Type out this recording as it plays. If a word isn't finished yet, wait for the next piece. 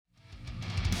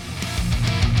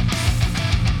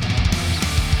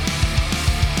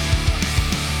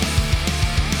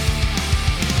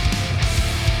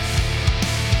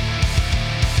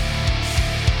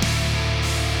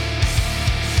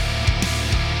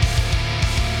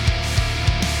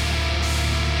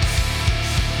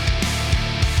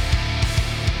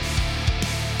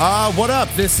What up?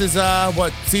 This is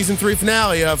season 3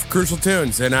 finale of Crucial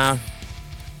Tunes, and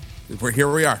we're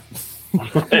here. We are.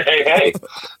 Hey,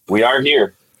 we are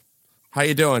here. How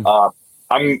you doing?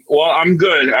 I'm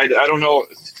good. I don't know.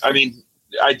 I mean,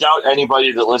 I doubt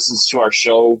anybody that listens to our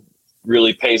show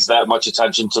really pays that much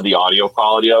attention to the audio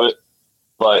quality of it.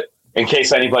 But in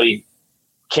case anybody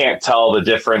can't tell the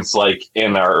difference, like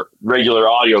in our regular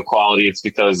audio quality, it's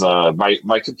because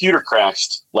my computer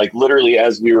crashed, like literally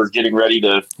as we were getting ready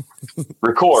to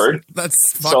record. That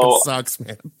fucking sucks,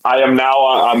 man. I'm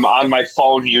on my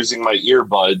phone using my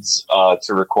earbuds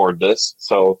to record this.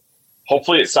 So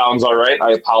hopefully it sounds all right.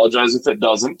 I apologize if it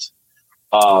doesn't.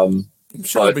 I'm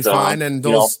sure it'll be fine. And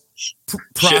those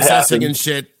processing and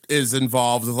shit is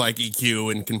involved with like EQ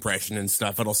and compression and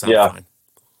stuff. It'll sound fine.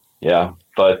 Yeah,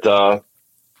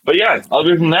 but yeah,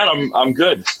 other than that, I'm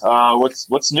good.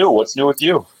 What's new? What's new with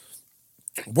you?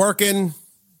 Working.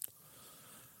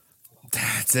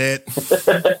 That's it.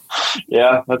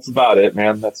 Yeah, that's about it,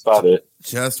 man. That's about it.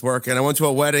 Just working. I went to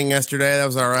a wedding yesterday. That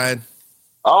was all right.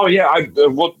 Oh yeah,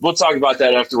 we'll talk about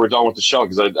that after we're done with the show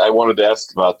because I wanted to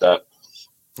ask about that.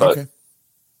 But, okay.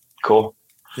 Cool.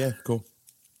 Yeah, cool.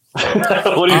 What have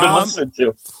you been listening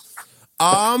to?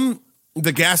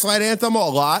 The Gaslight Anthem a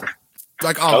lot.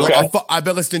 I've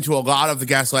been listening to a lot of the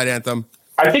Gaslight Anthem.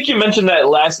 I think you mentioned that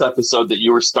last episode that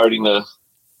you were starting to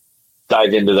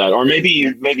dive into that, or maybe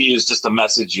it was just a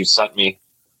message you sent me.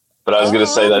 But I was going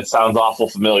to say that sounds awful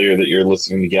familiar that you're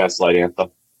listening to Gaslight Anthem.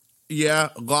 Yeah,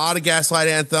 a lot of Gaslight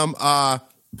Anthem. I've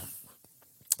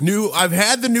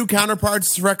had the new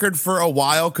Counterparts record for a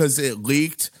while because it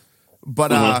leaked,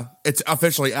 but it's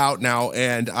officially out now,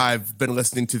 and I've been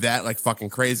listening to that like fucking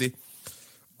crazy.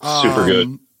 Super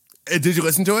good. Did you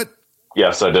listen to it?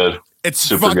 Yes, I did. It's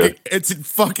super good. It's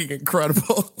fucking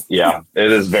incredible. Yeah,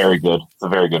 it is very good. It's a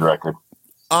very good record.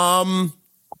 I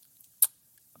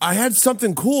had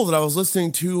something cool that I was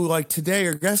listening to like today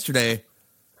or yesterday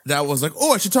that was like,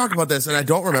 oh, I should talk about this, and I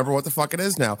don't remember what the fuck it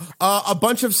is now. A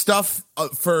bunch of stuff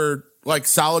for like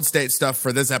solid state stuff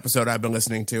for this episode I've been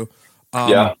listening to.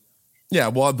 Yeah,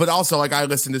 well, but also like I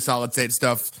listen to solid state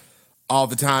stuff all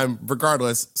the time,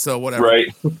 regardless. So whatever. Right.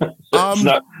 It's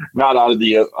not out of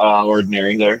the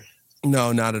ordinary there.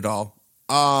 No, not at all.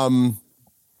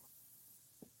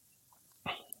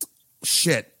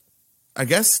 Shit. I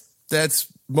guess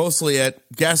that's mostly it.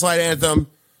 Gaslight Anthem,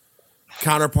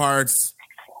 Counterparts,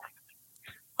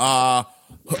 a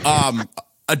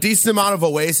decent amount of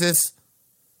Oasis.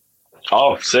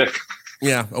 Oh, sick.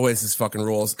 Yeah, Oasis fucking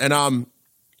rules. And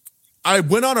I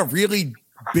went on a really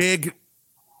big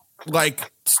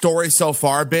like story so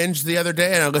far binge the other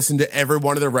day, and I listened to every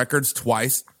one of their records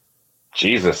twice.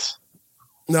 Jesus.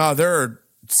 No, they're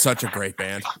such a great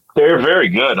band. They're very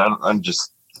good. I'm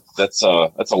just that's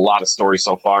a lot of story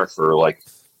so far for like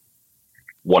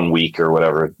 1 week or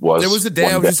whatever it was. There was a day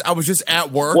I was just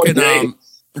at work and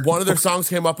one of their songs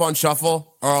came up on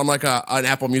shuffle or on like an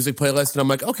Apple Music playlist, and I'm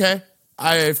like, okay,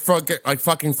 I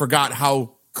fucking forgot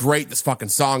how great this fucking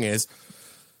song is.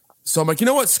 So I'm like, you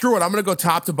know what? Screw it. I'm gonna go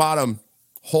top to bottom,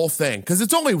 whole thing, because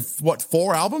it's only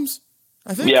 4 albums,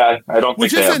 I think. Yeah, I don't think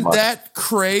which isn't that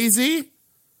crazy.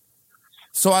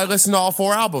 So I listened to all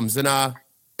 4 albums, and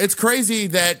it's crazy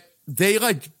that they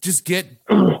like just get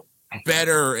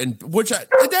better, and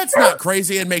that's not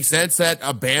crazy. It makes sense that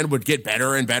a band would get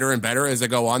better and better and better as they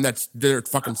go on. They're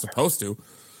fucking supposed to.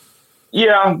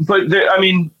 Yeah, but I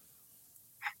mean,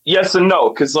 yes and no,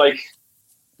 because like,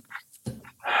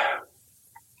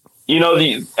 you know,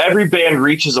 every band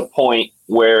reaches a point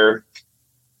where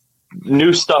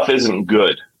new stuff isn't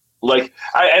good. Like,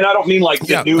 I don't mean like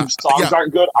the new songs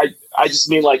aren't good. I just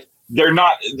mean like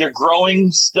they're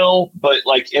growing still, but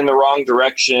like in the wrong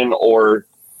direction, or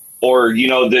you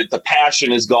know, the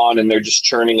passion is gone and they're just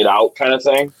churning it out kind of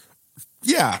thing.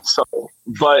 Yeah. So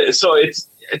it's,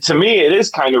 to me, it is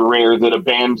kind of rare that a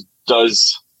band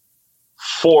does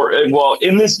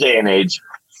in this day and age,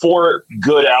 4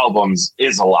 good albums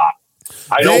is a lot.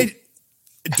 They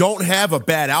don't have a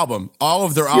bad album. All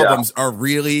of their albums are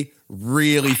really,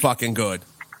 really fucking good.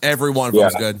 Every one of them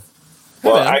is good.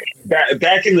 Well,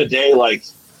 back in the day, like,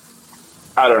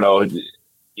 I don't know,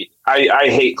 I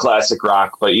hate classic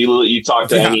rock, but you talk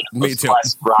to any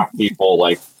classic rock people,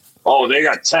 like, oh, they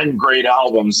got 10 great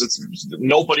albums.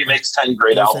 Nobody makes 10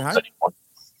 great albums anymore.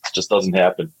 It just doesn't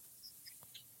happen.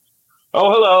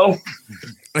 Oh, hello.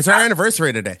 It's our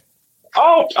anniversary today.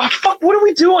 Oh, fuck, what are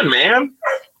we doing, man?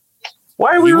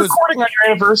 Why are we recording on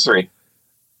your anniversary?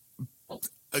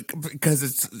 Because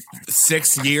it's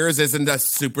 6 years isn't a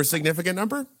super significant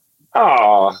number.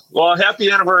 Oh, well, happy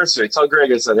anniversary. Tell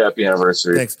Greg I said happy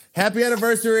anniversary. Thanks. Happy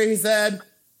anniversary, he said.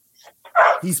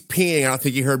 He's peeing. I don't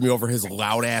think he heard me over his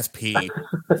loud ass pee.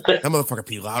 That motherfucker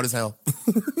pee loud as hell.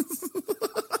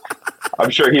 I'm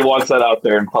sure he wants that out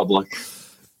there in public.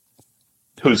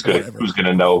 Who's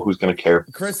gonna know? Who's gonna care?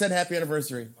 Chris said happy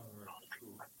anniversary.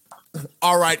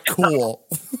 All right, cool.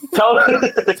 Tell him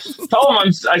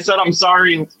I said I'm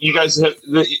sorry. You guys,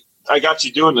 I got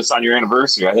you doing this on your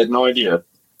anniversary. I had no idea.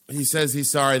 He says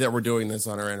he's sorry that we're doing this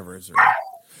on our anniversary.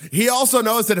 He also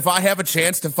knows that if I have a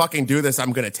chance to fucking do this,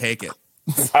 I'm gonna take it.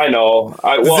 I know.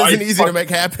 This isn't easy to make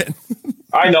happen.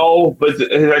 I know, but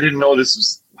I didn't know this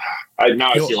was. I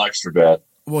feel extra bad.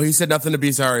 Well, he said nothing to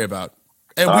be sorry about.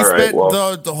 And we spent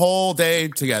the whole day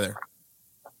together.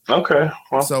 Okay.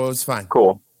 Well, so it was fine.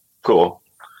 Cool.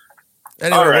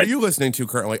 Anyway, what are you listening to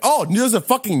currently? Oh, there's a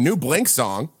fucking new Blink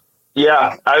song.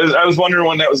 Yeah, I was wondering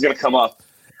when that was going to come up.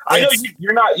 I know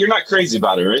you're not crazy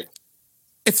about it, right?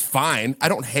 It's fine. I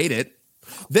don't hate it.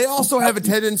 They also have a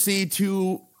tendency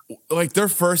to, like, their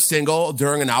first single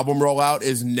during an album rollout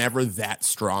is never that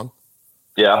strong.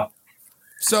 Yeah.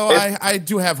 So I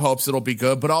do have hopes it'll be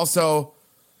good, but also,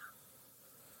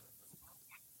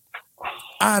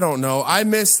 I don't know. I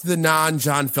miss the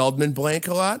non-John Feldman Blink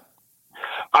a lot.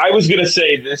 I was gonna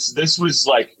say this was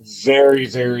like very,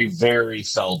 very, very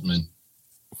Feldman.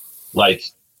 Like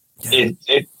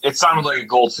it sounded like a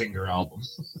Goldfinger album.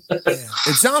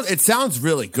 It sounds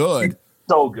really good.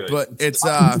 So good. But it's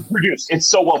produced. It's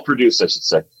so well produced, I should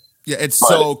say. Yeah, it's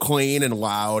so clean and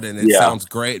loud and it sounds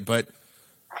great, but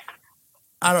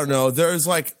I don't know. There's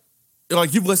like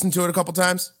you've listened to it a couple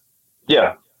times?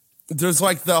 Yeah. There's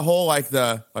like the whole like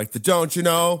the don't you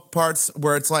know parts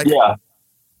where it's like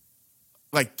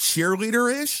like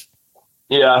cheerleader-ish.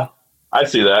 Yeah, I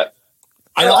see that.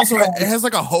 And also it has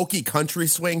like a hokey country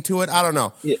swing to it. I don't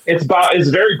know. It's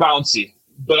very bouncy,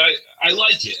 but I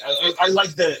like it. I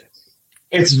like that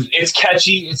it's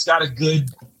catchy. It's got a good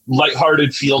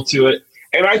lighthearted feel to it.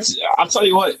 And I'll tell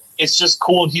you what, it's just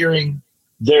cool hearing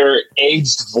their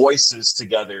aged voices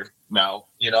together now,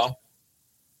 you know?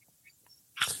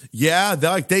 Yeah,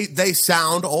 they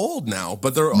sound old now,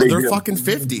 but they're fucking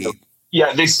 50.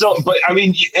 Yeah, they still, but I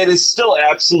mean, it is still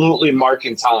absolutely Mark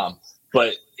and Tom,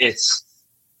 but it's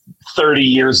 30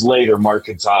 years later, Mark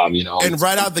and Tom, you know. And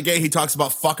right out the gate, he talks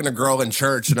about fucking a girl in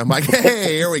church, and I'm like,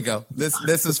 hey, here we go.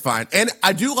 This is fine. And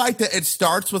I do like that it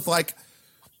starts with like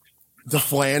the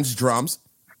flange drums,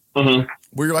 where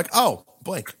you're like, oh,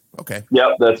 Blink. Okay.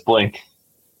 Yep, that's Blink.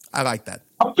 I like that.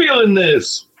 I'm feeling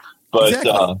this. But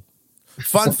exactly.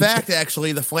 Fun fact,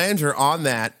 actually, the flanger on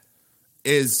that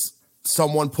is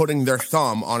someone putting their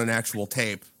thumb on an actual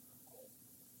tape.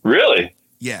 Really?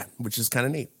 Yeah, which is kind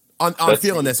of neat. I'm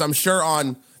feeling this. I'm sure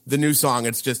on the new song,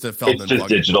 it's just a Feldman. It's just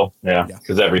digital, yeah,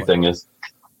 because everything is.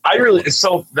 I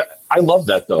love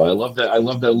that though. I love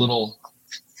that little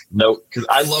note because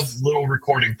I love little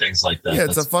recording things like that. Yeah,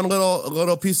 it's a fun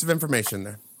little piece of information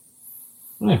there.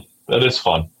 Yeah, that is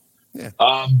fun. Yeah.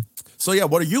 So yeah,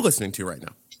 what are you listening to right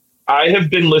now? I have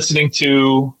been listening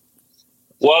to.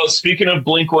 Well, speaking of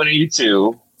Blink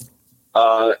 182,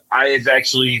 I have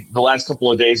actually the last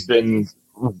couple of days been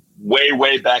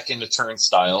way back into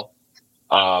Turnstile.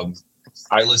 I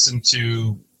listened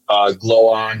to Glow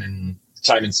On and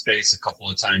Time and Space a couple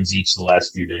of times each the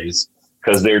last few days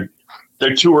because they're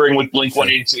touring with Blink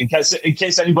 182. In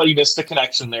case anybody missed the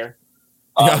connection there,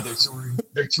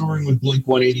 they're touring with Blink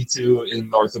 182 in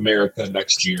North America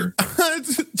next year.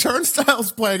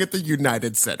 Turnstile's playing at the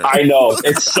United Center. I know,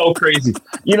 it's so crazy.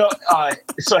 You know,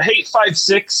 so Hate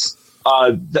 56,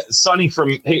 Sonny from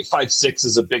Hate 56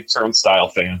 is a big Turnstile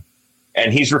fan,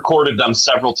 and he's recorded them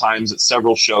several times at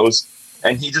several shows.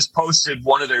 And he just posted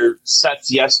one of their sets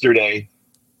yesterday.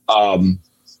 I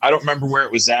don't remember where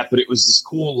it was at, but it was this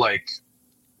cool, like,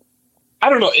 I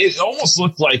don't know. It almost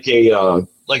looked like a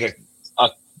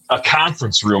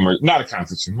conference room, or not a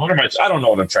conference room. I don't know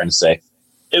what I'm trying to say.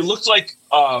 It looked like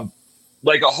a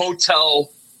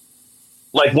hotel,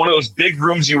 like one of those big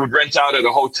rooms you would rent out at a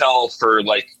hotel for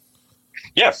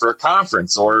for a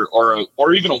conference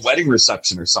or even a wedding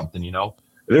reception or something, you know.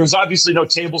 There was obviously no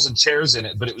tables and chairs in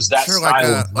it, but it was that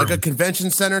style. Like a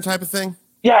convention center type of thing?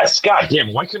 Yes, God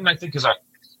damn. Why couldn't I think of that?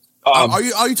 Are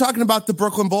you talking about the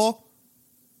Brooklyn Bowl?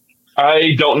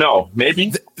 I don't know.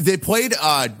 Maybe. They played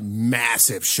a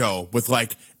massive show with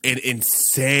like an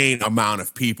insane amount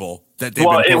of people that they've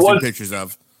been posting pictures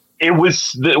of. It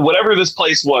was whatever this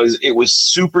place was. It was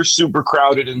super, super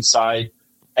crowded inside.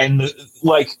 And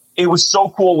it was so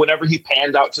cool whenever he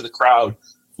panned out to the crowd,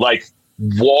 like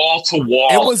wall to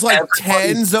wall. It was like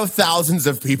tens of thousands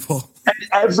of people. And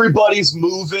everybody's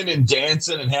moving and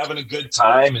dancing and having a good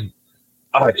time. And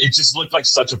it just looked like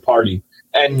such a party.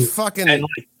 And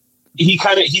he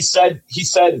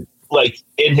said like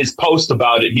in his post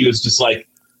about it, he was just like,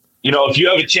 if you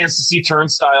have a chance to see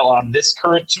Turnstile on this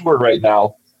current tour right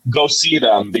now, go see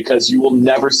them because you will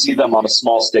never see them on a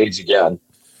small stage again.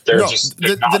 They're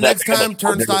the next time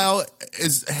Turnstile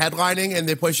is headlining and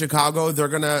they play Chicago, they're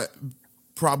gonna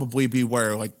probably be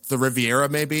where, like the Riviera,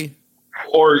 maybe,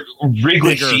 or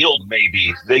Wrigley Field,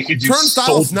 maybe they could do.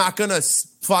 Turnstile's not gonna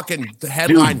fucking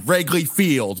headline Wrigley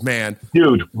Field, man.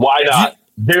 Dude, why not?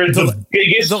 They're the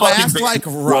biggest, the last like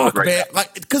rock band,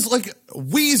 like because like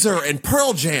Weezer and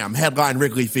Pearl Jam headline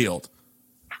Wrigley Field.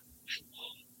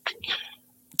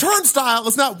 Turnstile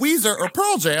is not Weezer or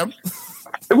Pearl Jam.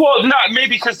 Well, not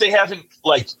maybe because they haven't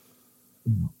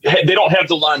they don't have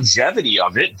the longevity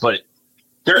of it, but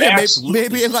they're absolutely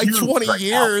maybe in like 20 right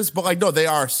years. now. But like no, they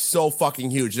are so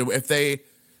fucking huge. When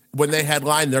they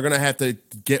headline, they're gonna have to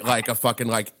get like a fucking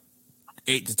like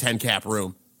 8 to 10 cap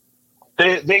room.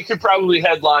 They could probably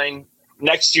headline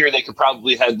next year. They could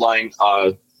probably headline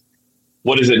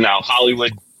what is it now?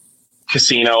 Hollywood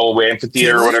Casino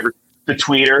Amphitheater or whatever. The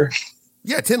Tweeter.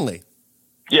 Yeah, Tinley.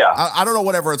 Yeah, I don't know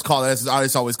whatever it's called. I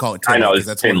just always call it Tinley. I know because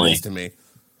that's Tinley. what it is to me.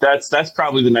 That's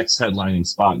probably the next headlining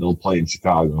spot they'll play in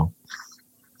Chicago.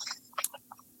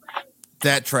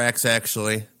 That tracks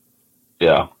actually.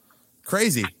 Yeah,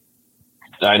 crazy.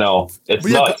 I know it's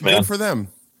nuts, man. Good for them.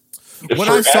 When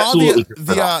I saw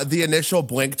the initial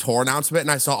Blink tour announcement,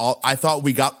 and I thought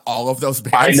we got all of those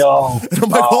bands. I know. And I'm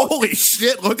like, holy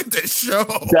shit! Look at this show.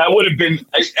 That would have been,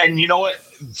 and you know what?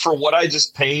 For what I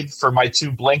just paid for my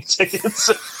 2 Blink tickets,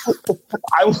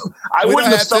 I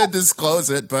wouldn't have to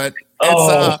disclose it, but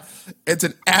it's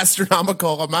an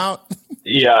astronomical amount.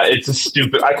 Yeah, it's a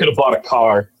stupid. I could have bought a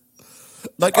car,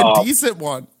 like a decent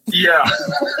one. Yeah.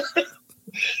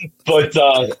 But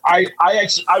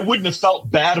I wouldn't have felt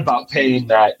bad about paying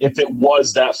that if it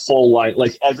was that full line,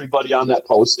 like everybody on that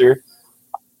poster.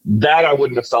 That I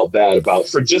wouldn't have felt bad about.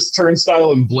 For just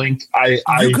Turnstile and Blink,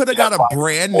 you could have got a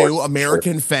brand new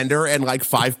American Fender and like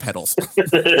 5 pedals.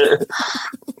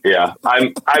 Yeah,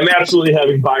 I'm absolutely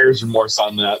having buyer's remorse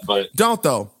on that, but don't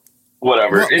though.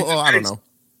 Whatever. Well, I don't know.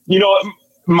 You know,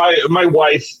 my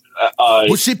wife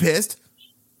was she pissed?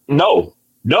 No,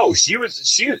 she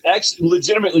actually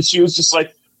legitimately, she was just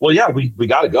like, well, yeah, we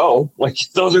got to go. Like,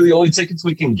 those are the only tickets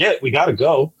we can get. We got to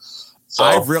go. So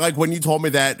I really, like, when you told me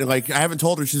that, like, I haven't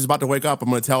told her she's about to wake up. I'm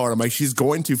going to tell her. I'm like, she's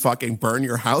going to fucking burn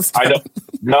your house down. I know.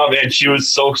 No, man, she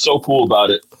was so cool about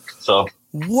it. So.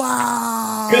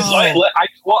 Wow.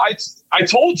 Because I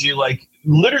told you, like,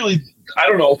 literally, I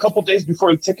don't know, a couple days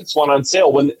before the tickets went on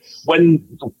sale, when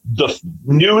the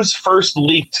news first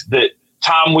leaked that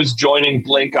Tom was joining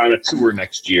Blink on a tour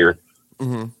next year.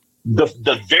 Mm-hmm.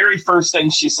 The very first thing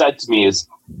she said to me is,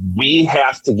 we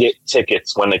have to get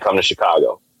tickets when they come to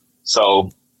Chicago. So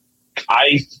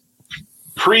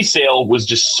pre-sale was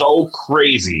just so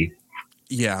crazy.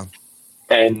 Yeah.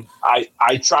 And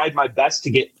I tried my best to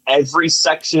get every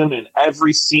section and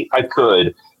every seat I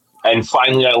could. And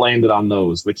finally I landed on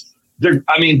those, which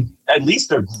at least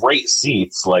they're great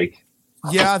seats. Like,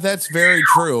 yeah, that's very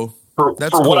true. For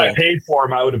what I paid for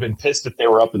them, I would have been pissed if they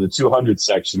were up in the 200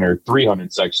 section or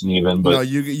 300 section even. But no,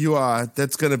 you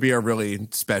that's going to be a really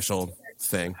special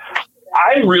thing.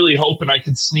 I'm really hoping I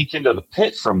can sneak into the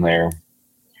pit from there.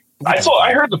 Yeah.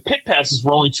 I heard the pit passes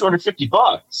were only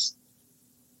 $250.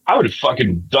 I would have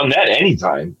fucking done that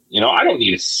anytime. I don't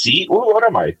need a seat. What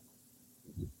am I?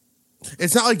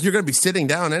 It's not like you're going to be sitting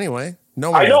down anyway.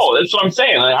 No, I know. That's what I'm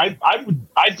saying.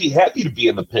 I'd be happy to be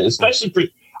in the pit, especially for.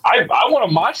 I want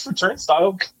to mosh for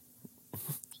Turnstile.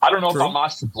 I don't know if I'll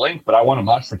mosh for Blink, but I want to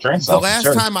mosh for Turnstile. The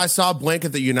last time I saw Blink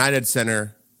at the United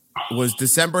Center was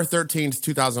December 13th,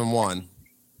 2001,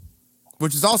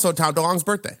 which is also Tom DeLonge's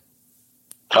birthday.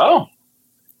 Oh.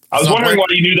 I was wondering why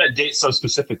you knew that date so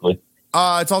specifically.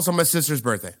 It's also my sister's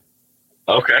birthday.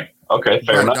 Okay,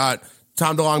 fair enough.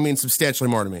 Tom DeLonge means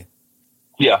substantially more to me.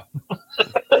 Yeah.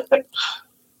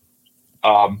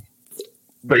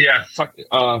 But yeah, fuck.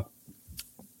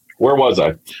 Where was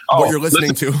I? What you're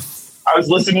listening to? I was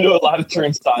listening to a lot of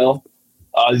Turnstile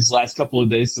these last couple of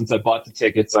days since I bought the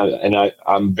tickets, and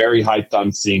I'm very hyped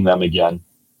on seeing them again.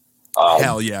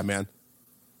 Hell yeah, man!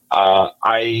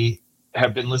 I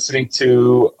have been listening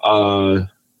to.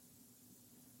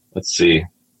 Let's see.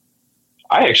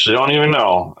 I actually don't even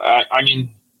know. I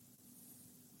mean,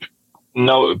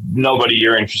 nobody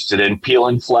you're interested in. Peel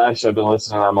and Flesh. I've been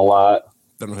listening to them a lot.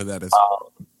 Don't know who that is.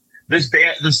 This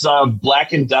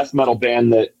black and death metal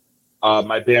band that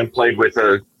my band played with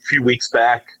a few weeks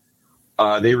back,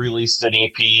 they released an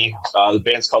EP. The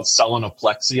band's called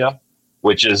Selenoplexia,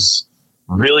 which is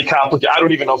really complicated. I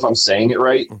don't even know if I'm saying it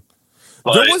right.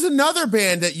 But There was another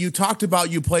band that you talked about.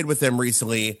 You played with them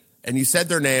recently, and you said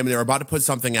their name, and they were about to put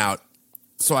something out.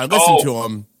 So I listened to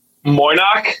them,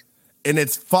 Moynach. and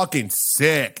it's fucking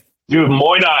sick. Dude,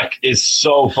 Moynach is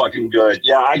so fucking good.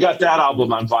 Yeah, I got that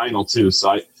album on vinyl too.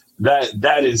 So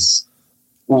that is,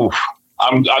 oof.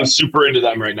 I'm super into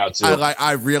them right now too.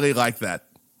 I really like that.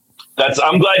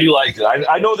 I'm glad you like it.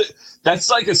 I know that's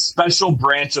like a special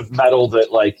branch of metal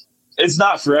that like it's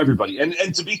not for everybody.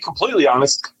 And to be completely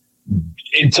honest,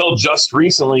 until just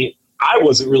recently, I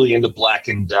wasn't really into Black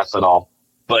and Death at all.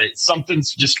 But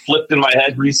something's just flipped in my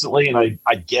head recently, and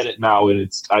I get it now,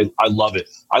 and I love it.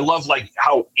 I love like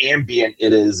how ambient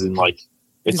it is, and like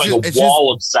it's like a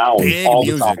wall of sound all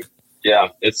the time. Yeah,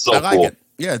 it's so like cool. it.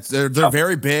 Yeah, they're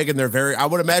very big, and they're very. I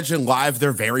would imagine live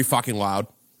they're very fucking loud.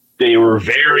 They were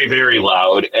very, very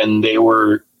loud, and they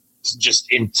were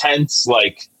just intense.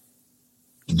 Like,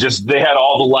 just they had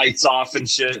all the lights off and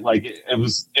shit. Like it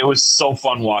was so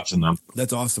fun watching them.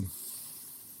 That's awesome.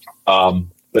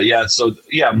 But yeah, so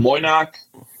yeah, Moynach,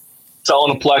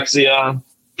 Selenoplexia,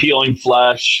 Peeling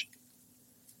Flesh,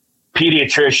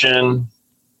 Pediatrician,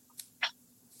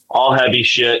 all heavy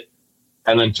shit,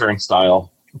 and then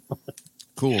Turnstile.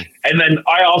 Cool. And then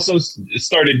I also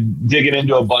started digging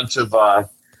into a bunch of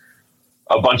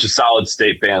solid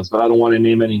state bands, but I don't want to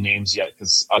name any names yet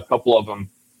because a couple of them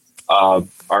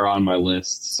are on my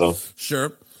list. So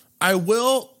sure, I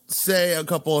will say a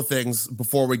couple of things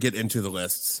before we get into the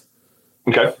lists.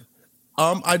 Okay.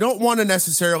 I don't want to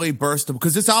necessarily burst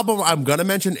because this album I'm gonna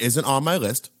mention isn't on my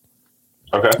list.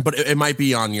 Okay. But it might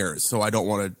be on yours, so I don't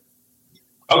want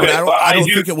to. Okay. I don't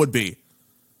think it would be.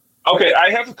 Okay, I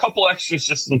have a couple extras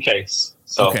just in case.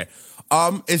 So. Okay.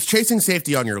 Is Chasing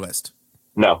Safety on your list?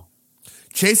 No.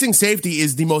 Chasing Safety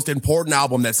is the most important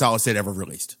album that Solid State ever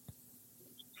released.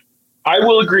 I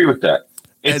will agree with that.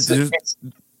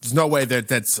 There's no way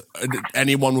that's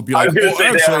anyone would be like,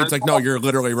 it's like, no, you're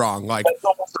literally wrong. Like, that's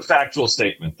almost a factual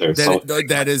statement there.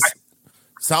 That is,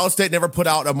 Solid State never put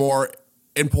out a more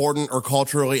important or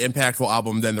culturally impactful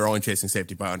album than their own Chasing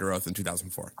Safety by Under Oath in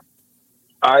 2004.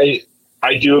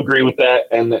 I do agree with that,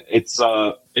 and it's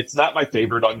not my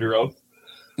favorite Under Oath.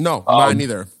 No, mine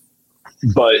neither.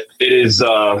 But it is.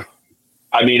 I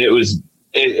mean,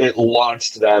 it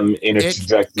launched them in a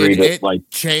trajectory that like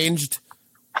changed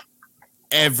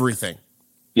everything.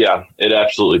 Yeah, it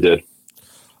absolutely did.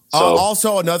 So.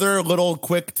 Also, another little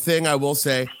quick thing I will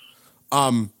say,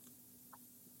 Tooth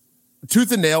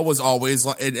and Nail was always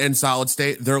in Solid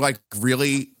State. They're like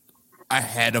really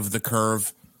ahead of the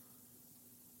curve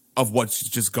of what's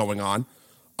just going on.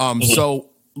 So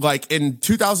like in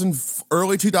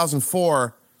early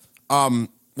 2004,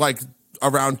 like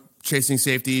around Chasing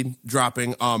Safety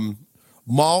dropping,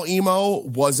 Mall Emo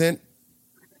wasn't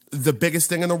the biggest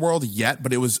thing in the world yet,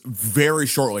 but it was very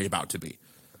shortly about to be.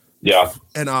 Yeah.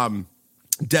 And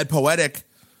Dead Poetic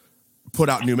put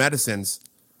out New Medicines.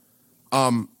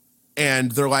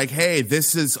 And they're like, hey,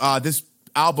 this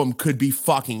album could be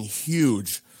fucking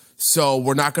huge. So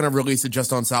we're not going to release it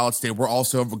just on Solid State. We're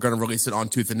also going to release it on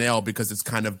Tooth and Nail because it's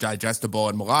kind of digestible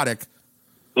and melodic.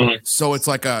 Mm-hmm. So it's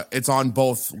like it's on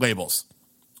both labels.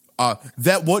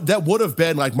 That would have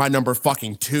been like my number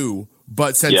fucking 2,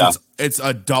 but since it's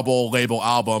a double label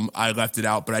album, I left it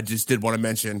out. But I just did want to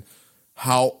mention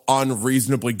how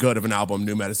unreasonably good of an album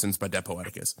New Medicines by Dead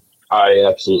Poetic is. I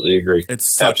absolutely agree.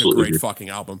 It's such a great fucking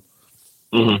album.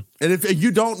 Mm-hmm. And if you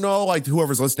don't know, like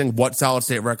whoever's listening, what Solid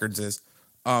State Records is,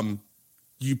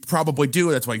 you probably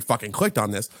do. That's why you fucking clicked on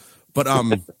this. But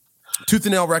Tooth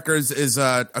and Nail Records is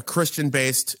a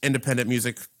Christian-based independent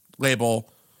music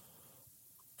label,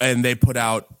 and they put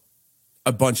out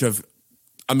a bunch of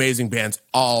amazing bands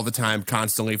all the time,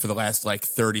 constantly for the last like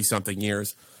 30-something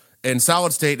years. And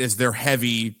Solid State is their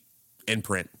heavy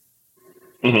imprint,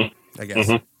 I guess.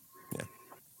 Mm-hmm.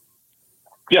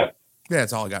 Yeah.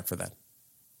 That's all I got for that.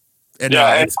 And,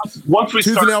 and once we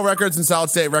Tooth and Nail Records and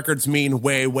Solid State Records mean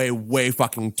way, way, way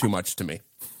fucking too much to me.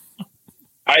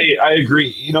 I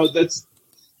agree. You know, that's,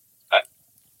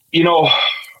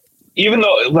 even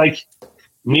though like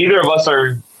neither of us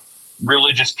are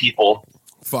religious people,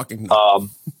 fucking no.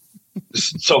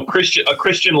 So a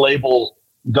Christian label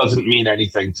doesn't mean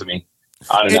anything to me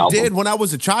on an album. It did when I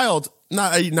was a child,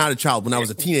 not a child. When I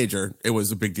was a teenager, it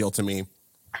was a big deal to me.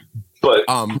 But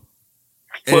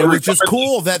it was just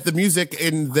cool that the music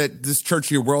in this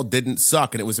churchy world didn't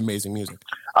suck, and it was amazing music.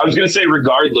 I was going to say,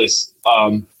 regardless,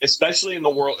 especially in the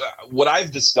world, what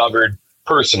I've discovered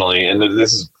personally, and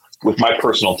this is with my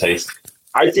personal taste,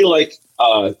 I feel like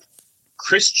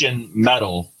Christian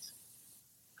metal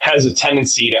has a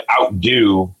tendency to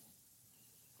outdo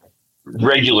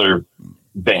regular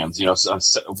bands. You know,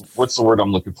 what's the word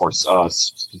I'm looking for?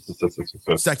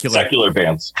 Secular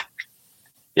bands.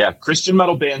 Yeah, Christian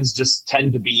metal bands just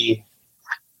tend to be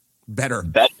better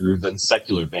than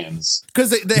secular bands because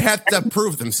they have to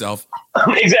prove themselves.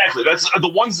 Exactly. That's the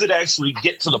ones that actually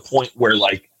get to the point where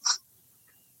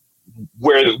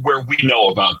where we know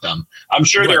about them. I'm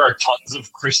sure there are tons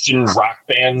of Christian rock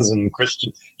bands and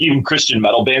even Christian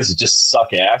metal bands that just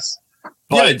suck ass.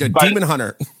 But, Demon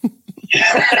Hunter.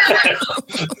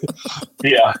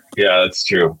 yeah, that's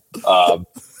true.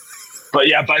 But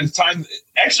yeah, by the time,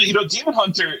 actually, Demon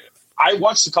Hunter, I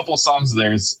watched a couple of songs of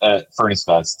theirs at Furnace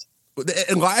Fest.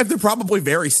 And live, they're probably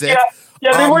very sick.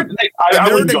 Yeah, they were.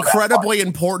 They're an incredibly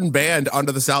important band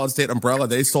under the Solid State umbrella.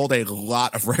 They sold a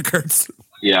lot of records.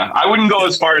 Yeah, I wouldn't go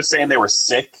as far as saying they were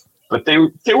sick, but they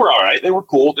were all right. They were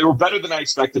cool. They were better than I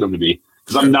expected them to be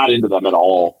because I'm not into them at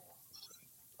all.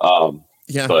 I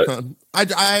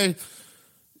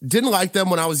didn't like them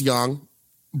when I was young,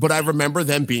 but I remember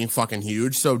them being fucking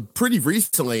huge. So pretty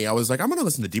recently, I was like, I'm going to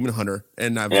listen to Demon Hunter,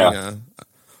 and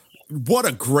what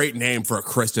a great name for a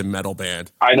Christian metal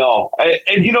band. I know.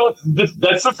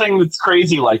 That's the thing that's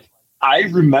crazy. Like, I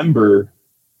remember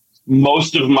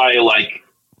most of my,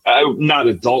 not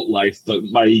adult life, but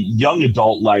my young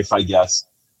adult life, I guess.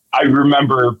 I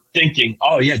remember thinking,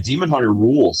 oh, yeah, Demon Hunter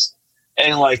rules.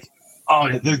 And,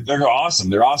 they're awesome.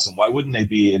 They're awesome. Why wouldn't they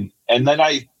be? And then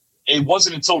it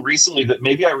wasn't until recently that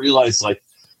maybe I realized,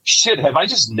 shit, have I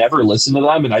just never listened to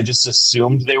them and I just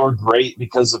assumed they were great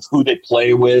because of who they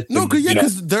play with? No,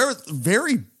 because they're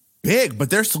very big, but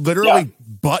they're literally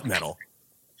butt metal.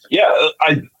 Yeah,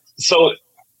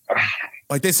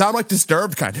 they sound like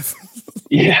Disturbed, kind of.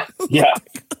 Yeah.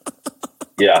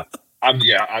 I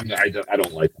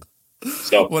don't like them.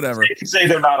 So whatever. You can say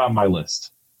they're not on my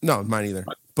list. No, mine either.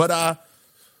 But I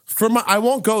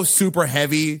won't go super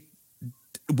heavy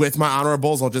with my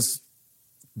honorables. I'll just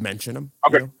mention them.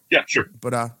 Okay. Yeah, sure.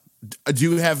 But do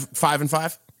you have 5 and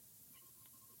 5?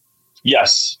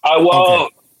 Yes. I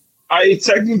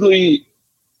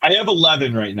have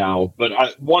 11 right now, but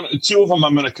 2 of them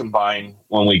I'm going to combine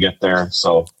when we get there.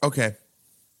 So okay.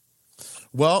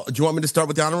 Well, do you want me to start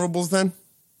with the honorables then?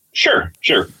 Sure.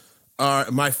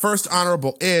 My first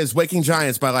honorable is Waking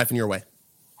Giants by Life in Your Way.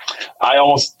 I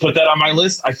almost put that on my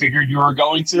list. I figured you were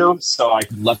going to, so I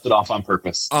left it off on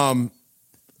purpose.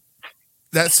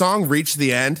 That song Reach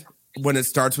the End, when it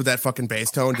starts with that fucking bass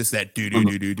tone, just that do do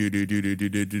do do do do do do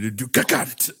do do do.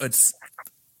 It's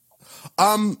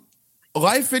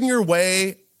Life in Your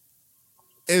Way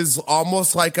is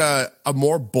almost like a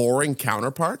more boring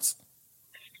counterparts.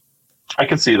 I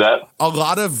can see that. A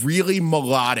lot of really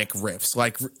melodic riffs,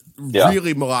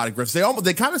 really melodic riffs.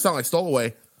 They kind of sound like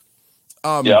Stowaway.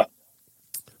 But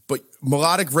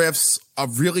melodic riffs are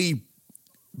really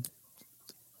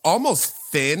almost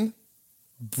thin,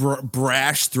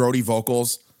 brash, throaty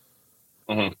vocals.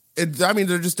 Mm-hmm.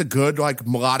 They're just a good,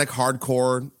 melodic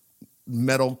hardcore,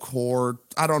 metalcore.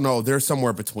 I don't know. They're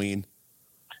somewhere between.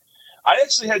 I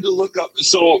actually had to look up.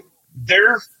 So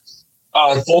their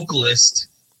vocalist,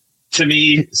 to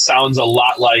me, sounds a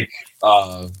lot like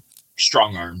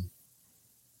Strong Arm.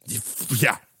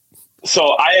 Yeah.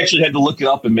 So I actually had to look it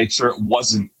up and make sure it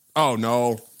wasn't. Oh,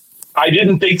 no. I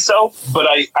didn't think so, but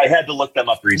I had to look them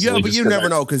up recently. Yeah, but you never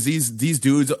know, because these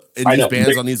dudes in these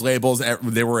bands on these labels,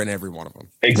 they were in every one of them.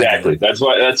 Exactly. That's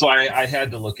why I had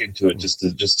to look into it just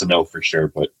to know for sure.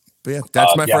 But yeah,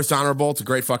 that's my first honorable. It's a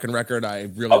great fucking record. I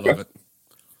really love it.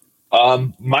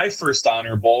 My first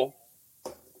honorable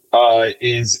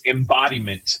is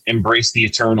Embodiment, Embrace the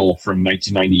Eternal from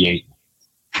 1998.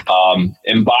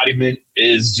 Embodiment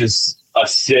is just a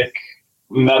sick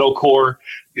metalcore,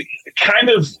 kind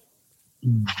of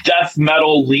death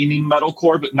metal leaning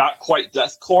metalcore, but not quite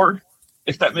deathcore,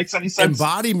 if that makes any sense.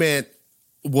 Embodiment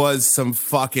was some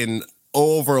fucking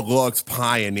overlooked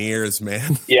pioneers,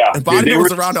 man. Yeah. Embodiment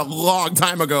was around a long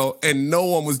time ago, and no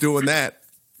one was doing that.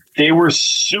 They were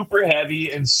super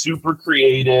heavy and super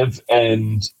creative,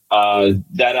 and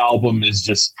that album is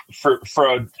just for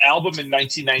an album in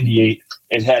 1998.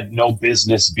 It had no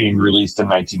business being released in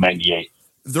 1998.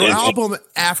 Their album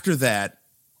after that,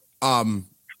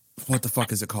 what the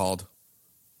fuck is it called?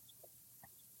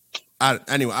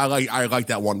 Anyway, I like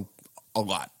that one a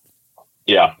lot.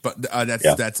 Yeah, but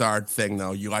that's our thing,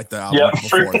 though. You like the album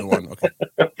before the one, okay?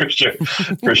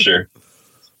 for sure.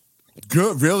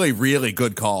 Good, really, really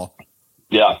good call.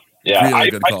 Yeah.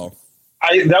 Really good call.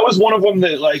 That was one of them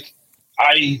that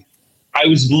I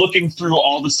was looking through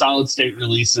all the Solid State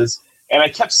releases, and I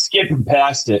kept skipping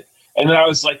past it, and then I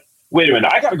was like, wait a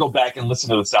minute, I got to go back and listen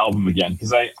to this album again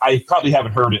because I probably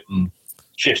haven't heard it in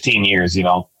 15 years,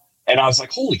 And and I was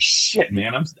like, holy shit,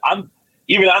 man!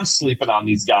 I'm sleeping on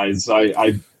these guys.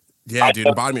 Yeah, dude,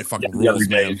 Embodiment fucking the other rules,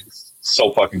 day. man.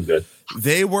 So fucking good.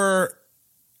 They were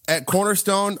at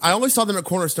Cornerstone. I only saw them at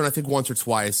Cornerstone, I think, once or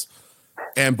twice,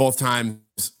 and both times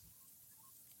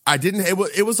I didn't.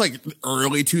 It was like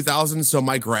early 2000s, so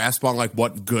my grasp on like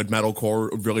what good metalcore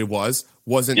really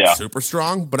wasn't super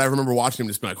strong. But I remember watching them,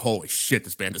 just being like, "Holy shit,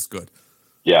 this band is good."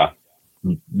 Yeah,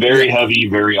 very heavy,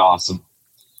 very awesome.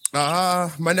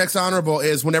 My next honorable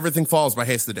is "When Everything Falls" by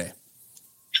Haste the Day.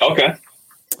 Okay,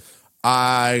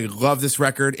 I love this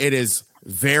record. It is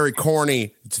very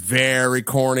corny. It's very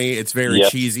corny. It's very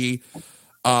cheesy.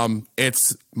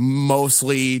 It's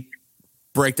mostly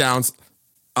breakdowns.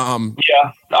 I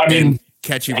mean,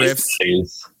 catchy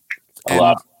riffs. A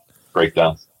lot of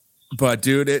breakdowns. But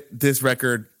dude, this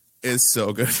record is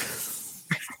so good.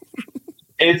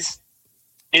 It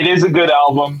is a good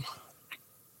album.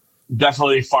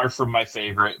 Definitely far from my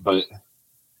favorite, but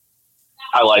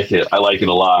I like it. I like it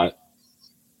a lot.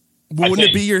 Wouldn't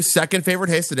it be your second favorite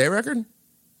Haste Today record?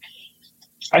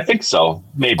 I think so.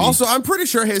 Maybe. Also, I'm pretty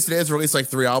sure Haste Today has released like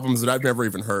 3 albums that I've never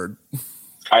even heard.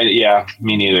 Me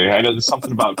neither. I know there's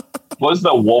something about what was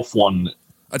the Wolf one?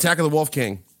 Attack of the Wolf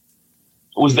King.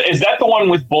 Is that the one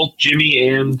with both Jimmy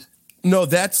and? No,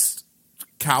 that's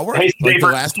Coward. Haste like the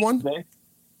last one.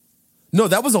 No,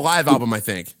 that was a live album, I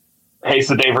think. Haste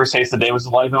the Day versus Haste the Day was the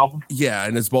live album? Yeah,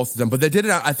 and it's both of them. But they did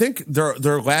it, I think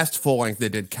their last full length they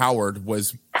did, Coward,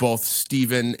 was both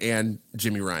Steven and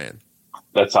Jimmy Ryan.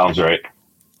 That sounds right.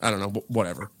 I don't know,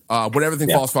 whatever. When Everything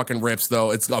Falls fucking rips,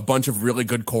 though. It's a bunch of really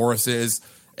good choruses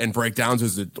and breakdowns.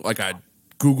 There's like a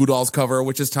Goo Goo Dolls cover,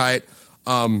 which is tight.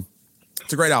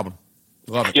 It's a great album.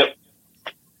 Love it. Yep.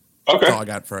 Okay. That's all I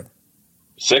got for it.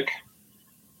 Sick.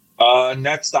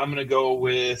 Next, I'm going to go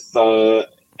with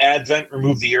Advent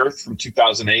Remove the Earth from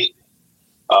 2008.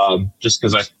 Just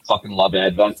because I fucking love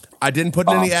Advent. I didn't put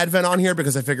any Advent on here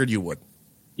because I figured you would.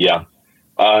 Yeah.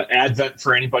 Advent,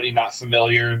 for anybody not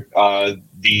familiar,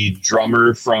 the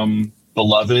drummer from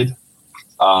Beloved,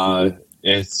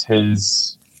 it's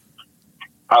his...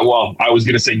 I was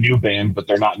going to say new band, but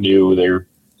they're not new. They're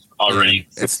already...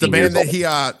 It's the band that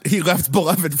he left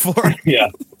Beloved for. Yeah.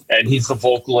 And he's the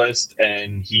vocalist,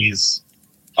 and he's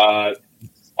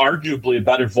arguably a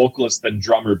better vocalist than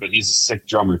drummer, but he's a sick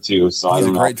drummer too. So he's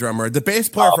a great drummer. The bass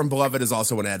player from Beloved is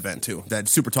also an Advent too. That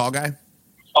super tall guy.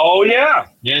 Oh yeah.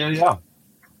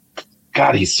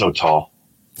 God, he's so tall.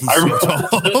 I remember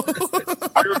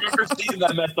seeing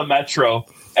them at the Metro,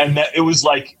 and that it was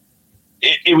like,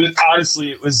 it was honestly,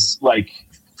 it was like,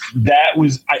 that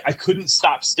was, I couldn't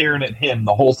stop staring at him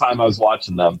the whole time I was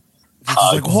watching them.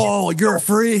 Like, oh, you're a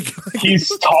freak.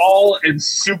 He's tall and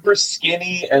super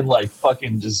skinny and like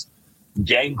fucking just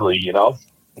gangly, you know?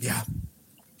 Yeah.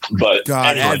 But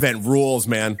God, anyway, Advent rules,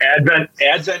 man. Advent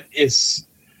is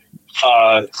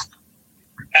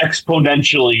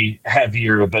exponentially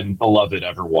heavier than Beloved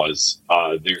ever was.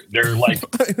 They're like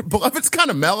Beloved's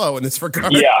kind of mellow in this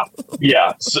regard.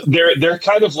 Yeah. So they're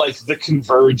kind of like the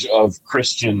converge of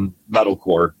Christian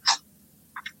metalcore.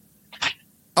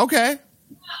 Okay.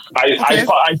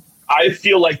 I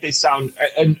feel like they sound,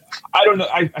 and I don't know.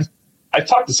 I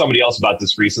talked to somebody else about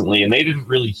this recently, and they didn't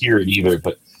really hear it either.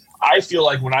 But I feel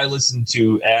like when I listen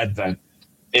to Advent,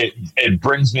 it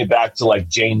brings me back to like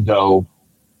Jane Doe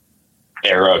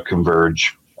era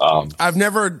Converge. I've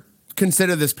never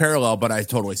considered this parallel, but I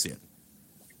totally see it.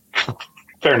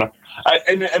 Fair enough.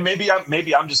 And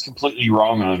maybe I'm just completely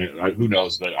wrong on it. Who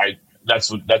knows? But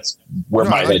that's where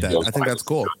my head goes. I think that's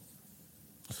cool.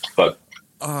 But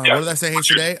what did I say? Hey,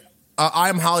 today, I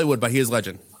Am Hollywood by He Is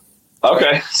Legend.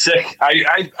 Okay, sick.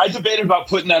 I debated about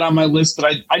putting that on my list,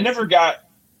 but I never got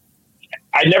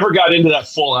into that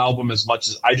full album as much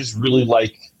as I just really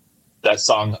like that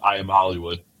song I Am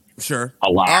Hollywood. Sure. A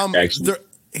lot, actually.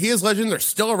 He Is Legend, they're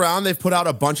still around. They've put out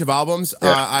a bunch of albums.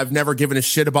 Yeah. I've never given a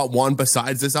shit about one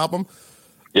besides this album.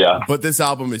 Yeah. But this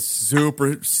album is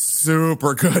super,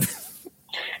 super good.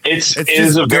 It's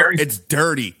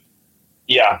dirty.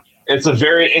 Yeah. It's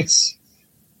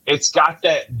got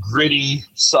that gritty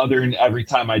Southern Every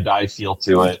Time I Die feel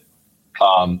to it.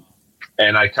 And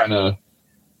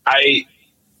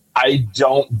I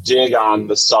don't dig on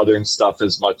the Southern stuff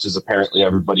as much as apparently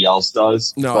everybody else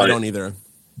does. No, I don't either.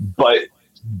 But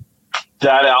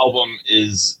that album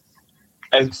is,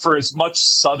 and for as much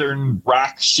Southern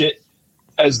rock shit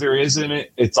as there is in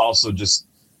it, it's also just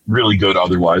really good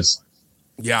otherwise.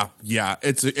 Yeah.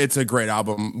 It's a great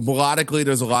album. Melodically,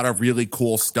 there's a lot of really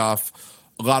cool stuff,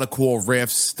 a lot of cool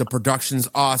riffs. The production's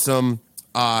awesome.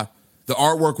 The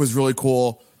artwork was really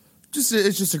cool. It's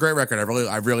just a great record.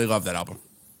 I really love that album.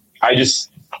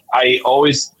 I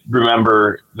always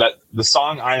remember that the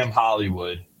song "I Am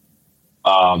Hollywood."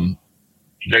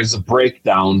 There's a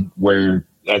breakdown where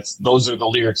those are the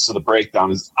lyrics to the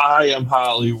breakdown. Is "I am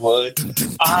Hollywood,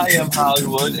 I am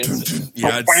Hollywood."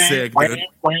 Yeah, it's sick, dude.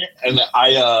 And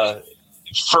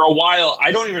for a while,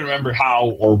 I don't even remember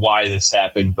how or why this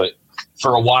happened, but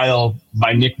for a while,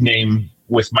 my nickname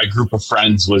with my group of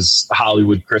friends was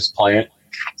Hollywood Chris Plant.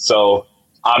 So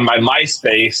on my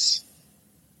MySpace,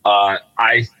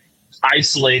 I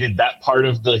isolated that part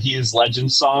of the "He Is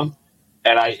Legend" song,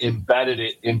 and I embedded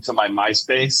it into my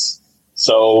MySpace.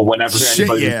 So whenever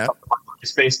anybody would come to my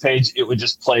MySpace page, it would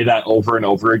just play that over and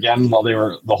over again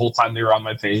the whole time they were on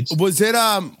my page. Was it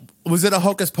a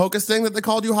Hocus Pocus thing that they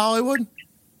called you Hollywood?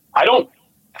 I don't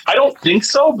think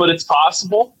so, but it's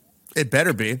possible. It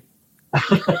better be.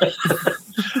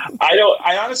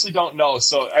 I honestly don't know.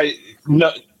 So I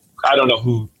don't know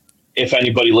who, if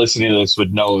anybody listening to this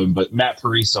would know him, but Matt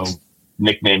Pariso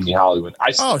nicknamed me Hollywood.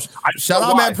 Shout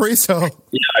out Matt Pariso.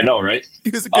 Yeah, I know, right? He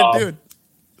was a good dude.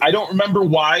 I don't remember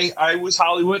why I was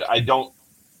Hollywood. I don't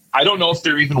know if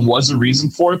there even was a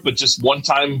reason for it, but just one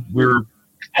time we were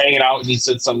hanging out and he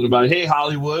said something about, "Hey,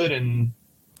 Hollywood," and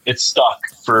it stuck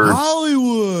for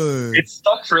Hollywood. It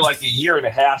stuck for like a year and a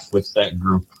half with that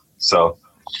group. So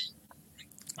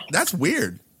that's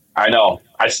weird. I know.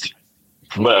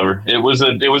 Whatever. It was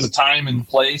a time and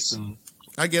place, and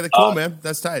I get it. Cool, man.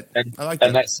 That's tight. I like that.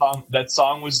 And that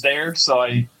song was there, so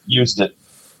I used it.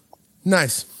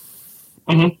 Nice.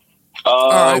 Mm-hmm. All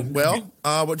right. Well,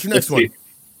 what's your next one?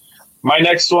 My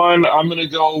next one, I'm gonna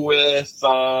go with.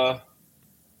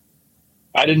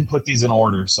 I didn't put these in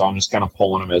order, so I'm just kind of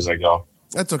pulling them as I go.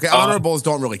 That's okay. Honorables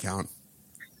don't really count.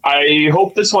 I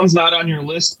hope this one's not on your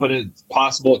list, but it's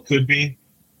possible it could be.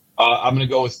 I'm going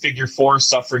to go with Figure 4,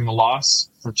 Suffering the Loss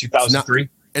for 2003.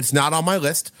 It's not on my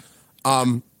list.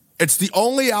 It's the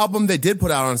only album they did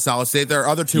put out on Solid State. Their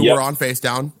other two were on Face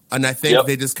Down, and I think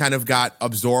they just kind of got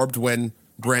absorbed when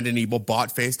Brandon Ebel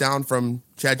bought Face Down from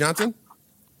Chad Johnson.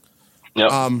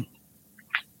 Yep.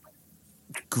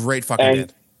 Great fucking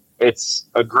band. It's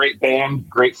a great band,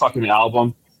 great fucking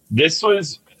album. This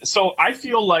was, so I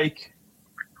feel like,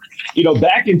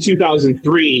 back in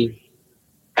 2003,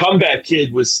 Comeback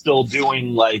Kid was still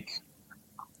doing like,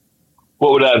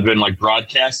 what would that have been, like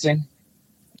broadcasting?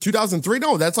 2003?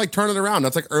 No, that's like Turn It Around.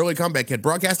 That's like early Comeback Kid.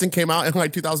 Broadcasting came out in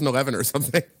like 2011 or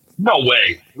something. No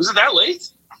way. Was it that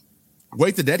late?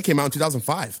 Wait the Dead came out in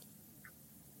 2005.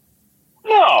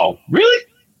 No, really?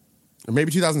 Or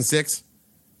maybe 2006.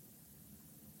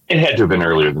 It had to have been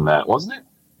earlier than that, wasn't it?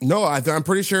 No, I'm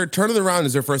pretty sure Turn It Around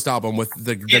is their first album with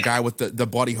the guy with the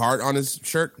bloody heart on his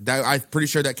shirt. I'm pretty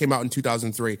sure that came out in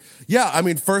 2003. Yeah, I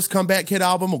mean, first Comeback Kid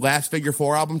album, last Figure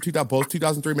 4 album, both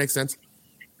 2003 makes sense.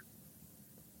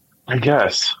 I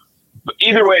guess. But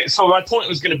either way, so my point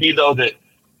was going to be, though, that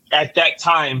at that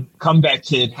time, Comeback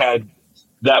Kid had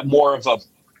that more of a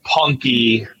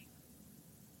punky,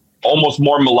 almost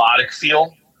more melodic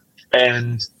feel.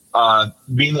 And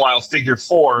meanwhile, Figure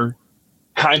 4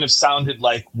 kind of sounded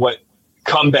like what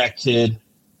Comeback Kid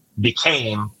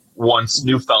became once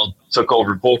Neufeld took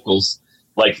over vocals,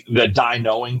 like the Die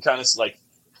Knowing kind of like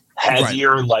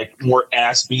heavier, like more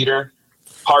ass beater,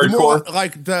 hardcore. More,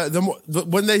 like the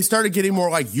when they started getting more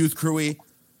like Youth Crewy.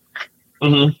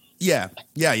 Mm-hmm. Yeah.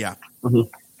 Mm-hmm.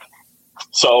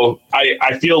 So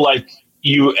I feel like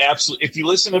you absolutely, if you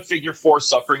listen to Figure 4,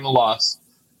 Suffering the Loss,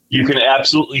 you can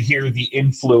absolutely hear the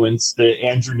influence that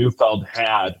Andrew Neufeld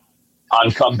had on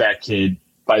Comeback Kid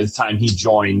by the time he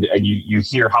joined, and you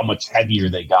hear how much heavier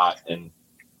they got. And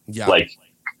like,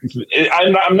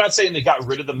 I'm not saying they got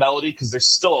rid of the melody, because there's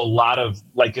still a lot of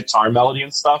like guitar melody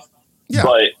and stuff,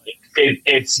 but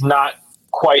it's not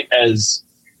quite as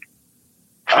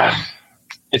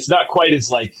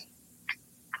like,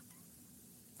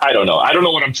 I don't know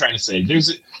what I'm trying to say.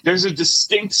 There's a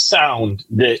distinct sound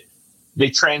that they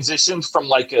transitioned from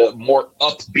like a more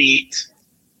upbeat,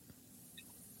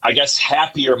 I guess,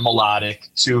 happier melodic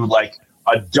to like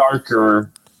a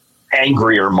darker,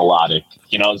 angrier melodic.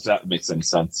 If that makes any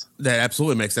sense. That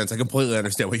absolutely makes sense. I completely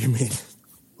understand what you mean.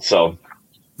 So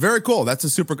very cool. That's a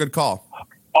super good call.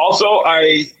 Also,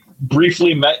 I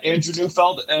briefly met Andrew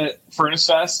Neufeld at Furnace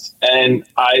Fest, and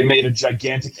I made a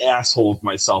gigantic asshole of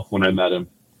myself when I met him.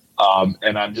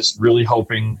 And I'm just really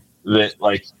hoping that,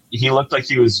 like, he looked like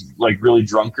he was like really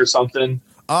drunk or something.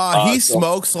 He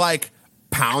smokes like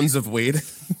pounds of weed.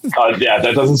 Yeah,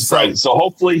 that doesn't surprise. So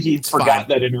hopefully he forgot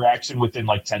that interaction within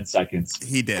like 10 seconds.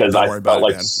 He did. Because I felt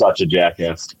like such a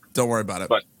jackass. Don't worry about it.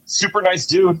 But super nice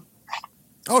dude.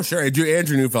 Oh, sure.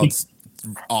 Andrew Neufeld's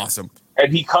awesome.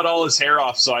 And he cut all his hair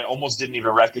off, so I almost didn't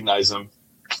even recognize him.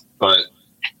 but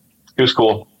he was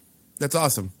cool. That's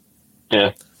awesome.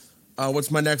 Yeah.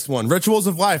 What's my next one? Rituals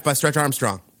of Life by Stretch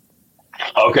Armstrong.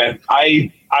 Okay.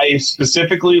 I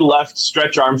specifically left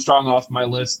Stretch Armstrong off my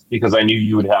list because I knew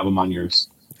you would have him on yours.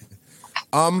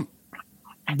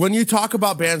 When you talk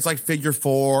about bands like Figure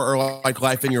 4 or like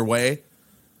Life in Your Way,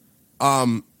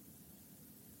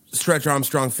 Stretch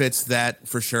Armstrong fits that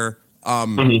for sure.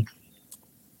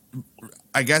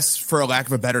 I guess for a lack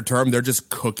of a better term, they're just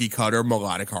cookie cutter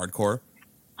melodic hardcore.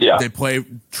 Yeah. They play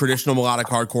traditional melodic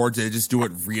hardcore. They just do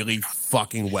it really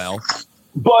fucking well.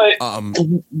 But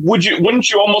wouldn't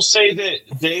you almost say that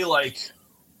they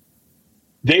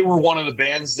were one of the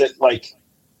bands that like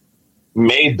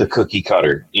made the cookie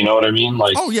cutter? You know what I mean?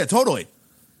 Like, oh yeah, totally.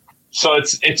 So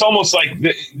it's almost like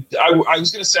I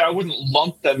was gonna say I wouldn't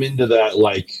lump them into that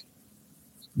like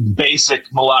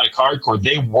basic melodic hardcore.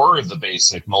 They were the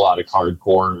basic melodic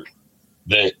hardcore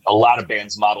that a lot of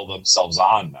bands model themselves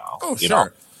on now. Oh, you sure.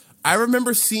 know? I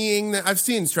remember seeing that. I've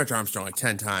seen Stretch Armstrong like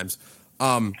 10 times.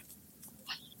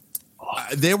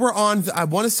 They were on, I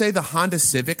want to say, the Honda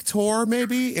Civic tour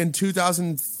maybe in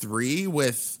 2003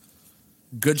 with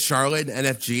Good Charlotte and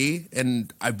NFG,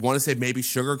 and I want to say maybe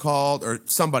Sugar Cult or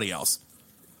somebody else.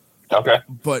 Okay.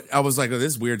 But I was like, oh,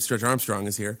 this is weird. Stretch Armstrong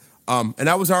is here. And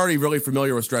I was already really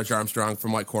familiar with Stretch Armstrong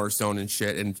from like Cornerstone and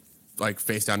shit and like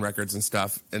Face Down Records and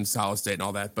stuff and Solid State and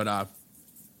all that. But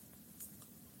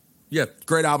yeah,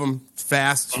 great album,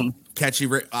 fast, catchy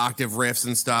octave riffs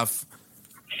and stuff.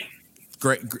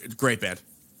 Great band.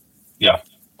 Yeah,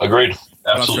 agreed.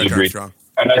 Absolutely agreed. Armstrong.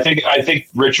 And I think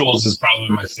Rituals is probably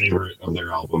my favorite of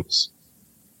their albums.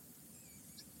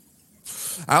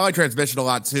 I like Transmission a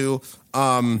lot too.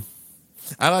 I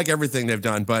like everything they've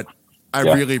done, but I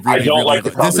really like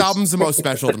the covers. This album's the most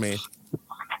special to me.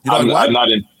 I'm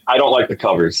not in. I don't like the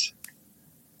covers.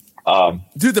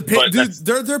 Dude, the pink,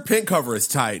 their pink cover is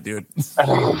tight, dude.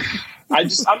 I'm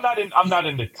not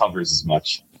into covers as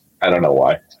much. I don't know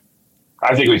why.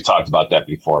 I think we've talked about that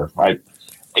before.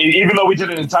 Even though we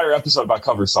did an entire episode about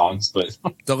cover songs, but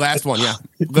the last one, yeah,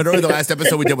 literally the last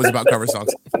episode we did was about cover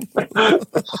songs.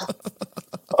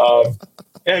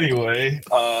 Anyway,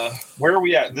 where are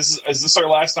we at? Is this our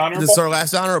last honorable? This is our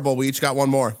last honorable. We each got one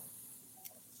more.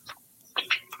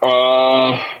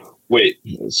 Wait.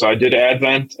 So I did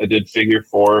Advent. I did Figure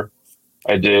 4.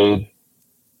 I did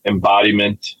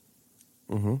Embodiment.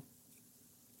 Mm-hmm.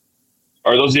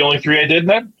 Are those the only three I did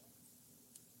then?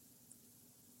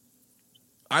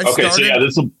 So yeah,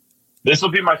 this will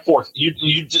be my fourth.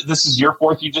 You this is your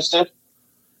fourth you just did?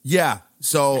 Yeah.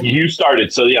 So you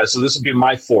started. So yeah, so this will be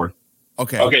my fourth.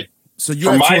 Okay. So you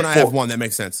have two and I have one. That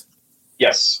makes sense.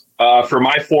 Yes. For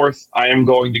my fourth, I am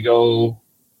going to go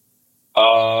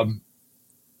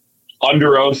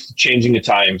Under Oath, Changing the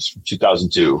Times from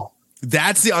 2002.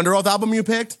 That's the Under Oath album you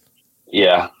picked?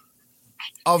 Yeah.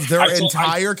 Of their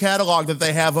entire catalog that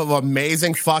they have of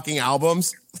amazing fucking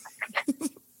albums.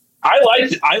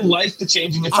 I liked the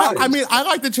Changing of Times. I mean, I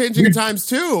like the Changing of Times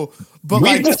too, but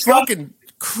like fucking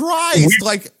Christ,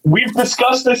 we've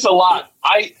discussed this a lot.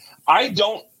 I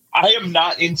am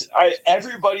not into.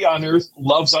 Everybody on Earth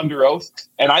loves Under Oath,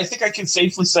 and I think I can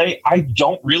safely say I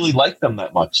don't really like them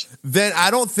that much. Then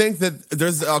I don't think that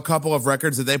there's a couple of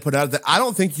records that they put out that I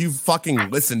don't think you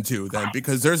fucking listened to them,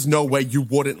 because there's no way you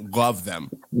wouldn't love them.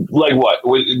 Like what?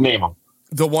 Name them.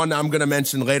 The one I'm going to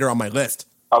mention later on my list.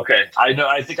 Okay, I know.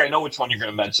 I think I know which one you're going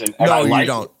to mention. No, you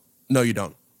don't. No, you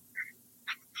don't.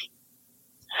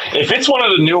 If it's one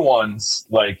of the new ones,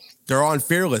 like they're on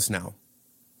Fearless now.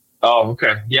 Oh,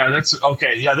 okay. Yeah, that's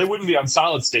okay. Yeah, they wouldn't be on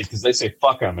Solid State because they say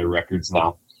fuck on their records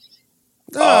now.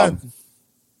 Yeah,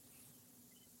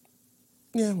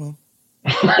 well.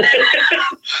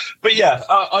 But yeah,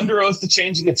 Under Oath, The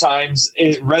Changing of Times,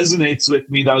 it resonates with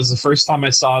me. That was the first time I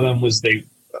saw them. Was they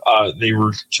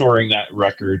were touring that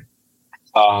record.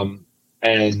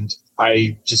 And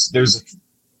I just there's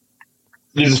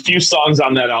a few songs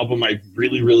on that album I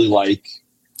really, really like.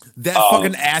 That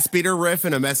fucking ass beater riff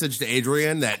in A Message to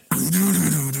Adrian, that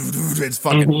it's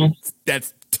fucking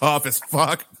that's tough as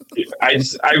fuck.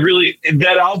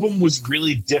 That album was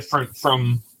really different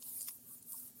from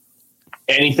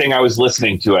anything I was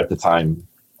listening to at the time.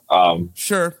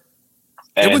 Sure.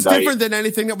 It was different than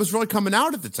anything that was really coming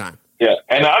out at the time. Yeah,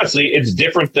 and honestly, it's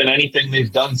different than anything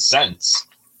they've done since.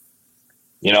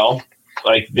 You know,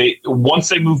 like once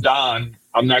they moved on,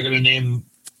 I'm not going to name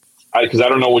because I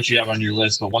don't know what you have on your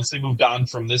list, but once they moved on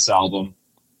from this album,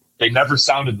 they never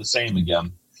sounded the same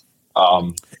again.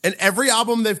 And every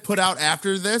album they've put out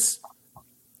after this,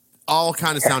 all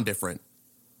kind of sound different.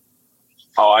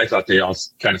 Oh, I thought they all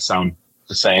kind of sound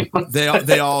the same.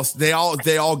 they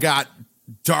all got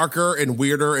darker and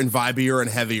weirder and vibier and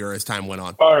heavier as time went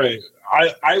on. All right.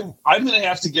 I'm going to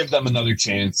have to give them another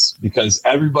chance because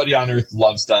everybody on Earth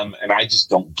loves them, and I just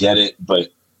don't get it. But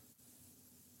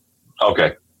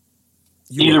okay.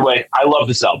 Either way, I love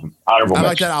this album. Honorable I mention.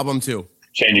 like that album too.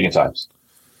 Changing in Times.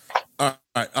 All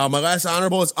right. My last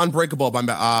honorable is Unbreakable by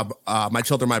My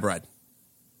Children, My Bride.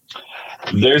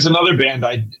 There's another band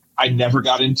I never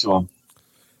got into them.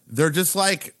 They're just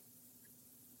like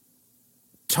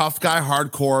tough guy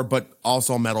hardcore, but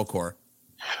also metalcore.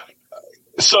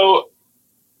 So,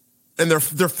 and they're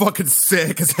fucking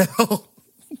sick as hell.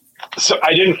 So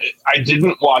I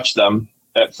didn't watch them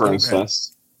at Furnace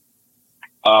Fest.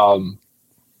 Am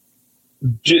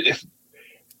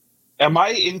I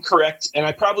incorrect? And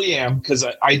I probably am because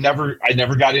I never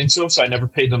got into them, so I never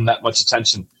paid them that much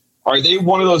attention. Are they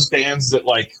one of those bands that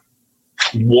like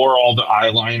wore all the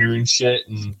eyeliner and shit?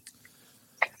 And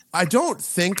I don't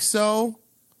think so.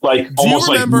 Like do almost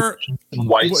you remember like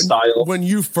white style when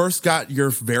you first got your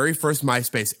very first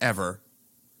MySpace ever?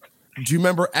 Do you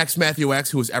remember X Matthew X,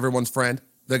 who was everyone's friend?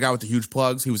 The guy with the huge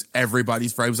plugs. He was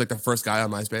everybody's friend. He was like the first guy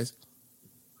on MySpace.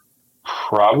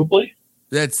 Probably.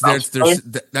 That's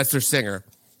their singer.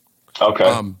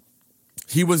 Okay.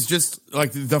 He was just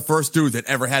like the first dude that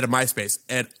ever had a MySpace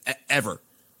ever.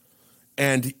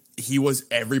 And he was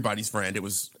everybody's friend. It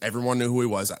was everyone knew who he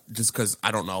was just because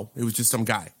I don't know. It was just some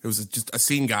guy. It was just a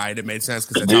scene guy. That made sense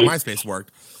because that's how MySpace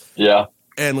worked. Yeah.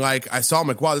 And like I saw him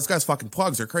like, wow, this guy's fucking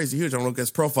plugs are crazy huge. I'm look at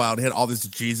his profile and he had all this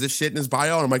Jesus shit in his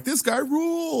bio. And I'm like, this guy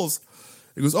rules.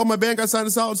 He goes, oh, my band got signed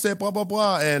to Solid State, blah, blah,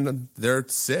 blah. And they're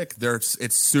sick.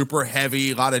 It's super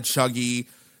heavy, a lot of chuggy,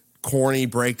 corny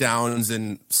breakdowns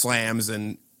and slams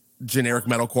and generic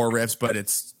metalcore riffs, but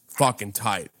it's fucking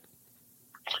tight.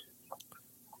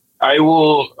 I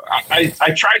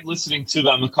tried listening to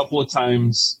them a couple of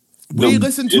times. We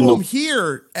listened to them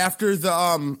here after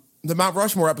the Mount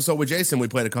Rushmore episode with Jason. We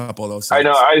played a couple of those songs. I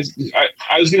know. I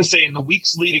was going to say in the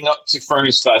weeks leading up to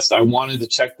Furnace Fest, I wanted to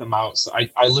check them out. So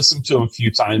I listened to them a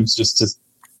few times just to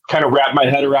kind of wrap my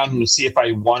head around them to see if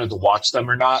I wanted to watch them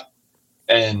or not.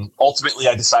 And ultimately,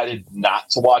 I decided not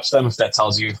to watch them. If that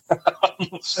tells you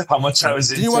how much I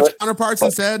was into it. Did you watch Counterparts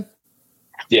instead?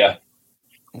 Yeah.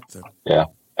 Yeah.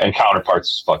 And Counterparts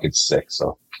is fucking sick.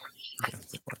 So,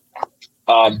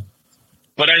 but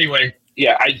anyway,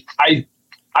 yeah, I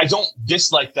don't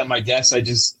dislike them. I guess I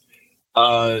just,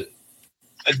 I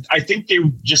think they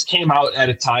just came out at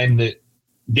a time that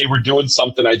they were doing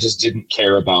something I just didn't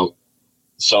care about.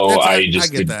 So I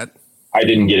get that. I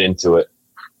didn't get into it.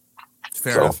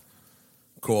 Fair enough.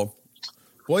 Cool.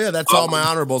 Well, yeah, that's all my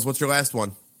honorables. What's your last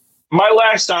one? My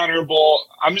last honorable,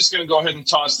 I'm just going to go ahead and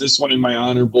toss this one in my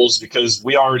honorables because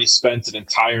we already spent an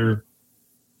entire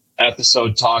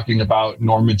episode talking about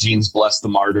Norma Jean's Bless the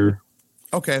Martyr.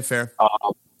 Okay, fair.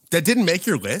 That didn't make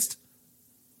your list?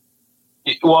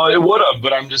 It would have,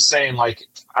 but I'm just saying, like,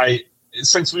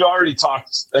 since we already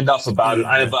talked enough about it,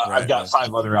 I've got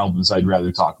 5 other albums I'd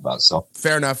rather talk about. So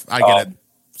fair enough. I get it.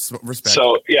 Respect.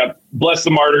 So, yeah, Bless the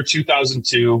Martyr,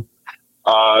 2002.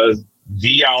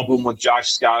 The album with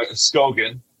Josh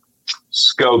Scogin,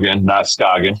 not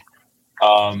Scoggin,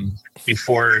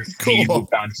 before he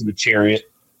moved on to the Chariot.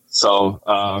 So,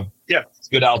 yeah, it's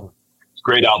a good album. It's a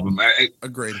great album.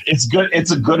 Agreed. It's good.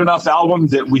 It's a good enough album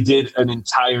that we did an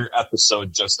entire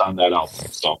episode just on that album.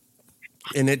 So,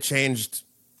 and it changed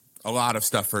a lot of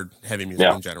stuff for heavy music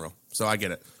in general. So I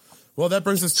get it. Well, that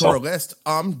brings us to our list.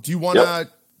 Do you want to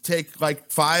take like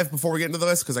 5 before we get into the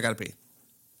list? Because I got to pee.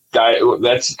 Guy,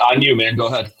 that's on you, man. Go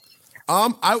ahead.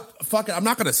 I'm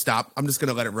not gonna stop. I'm just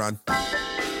gonna let it run.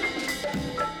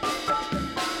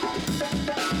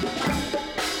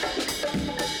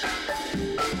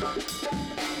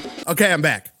 Okay, I'm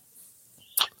back.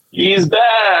 He's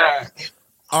back.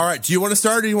 All right. Do you want to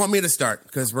start, or do you want me to start?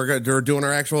 Because we're doing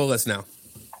our actual list now.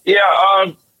 Yeah.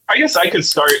 I guess I could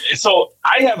start. So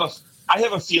I have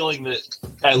a feeling that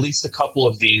at least a couple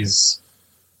of these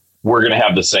we're gonna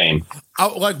have the same.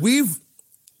 Like we've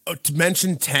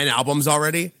mentioned 10 albums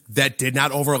already that did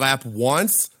not overlap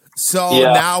once. So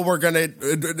now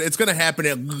it's gonna happen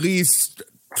at least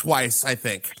twice, I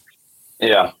think.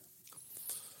 Yeah.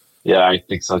 Yeah, I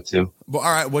think so too. Well,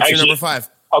 all right. What's your number 5?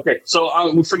 Okay.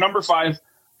 So for number 5,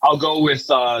 I'll go with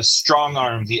Strong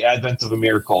Arm, The Advent of a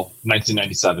Miracle,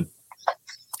 1997.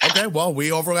 Okay. Well,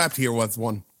 we overlapped here with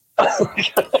one.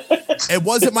 It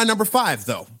wasn't my number 5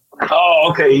 though. Oh,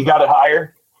 okay. You got it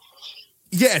higher?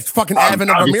 Yeah, it's fucking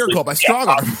Advent of a Miracle by Strong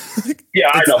Arm.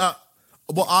 Yeah, I know.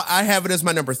 Well, I have it as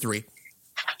my number 3.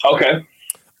 Okay.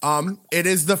 It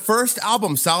is the first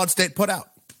album Solid State put out.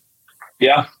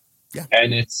 Yeah. Yeah.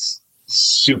 And it's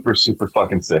super, super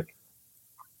fucking sick.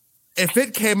 if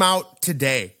it came out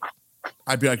today,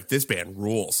 I'd be like, this band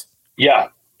rules. Yeah,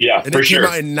 And for it came sure.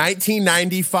 out in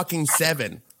 1990 fucking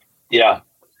 7. Yeah,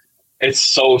 it's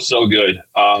so good.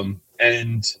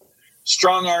 And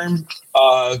Strong Arm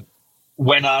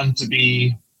went on to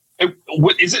be.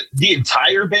 Is it the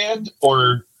entire band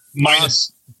or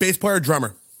minus? Bass player,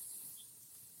 drummer,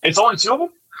 It's only 2 of them,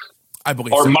 I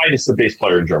believe. or So. minus the bass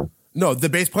player and drummer. No, the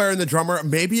bass player and the drummer,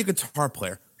 maybe a guitar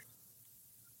player.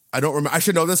 I don't remember. I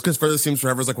should know this because Further Seems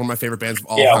Forever is like one of my favorite bands of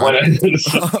all time.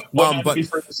 But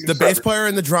the bass player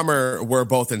and the drummer were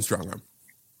both in Strong Arm,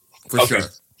 for sure.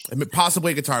 I mean,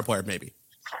 possibly a guitar player, maybe.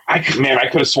 I could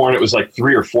have sworn it was like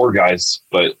 3 or 4 guys,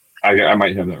 but I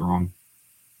might have that wrong.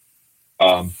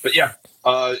 But yeah,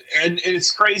 and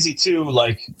it's crazy too,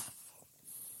 like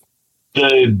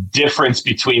the difference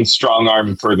between Strong Arm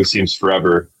and Further Seems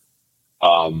Forever.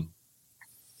 But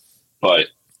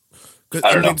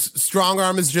I don't know. Strong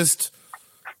Arm is just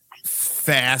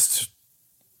fast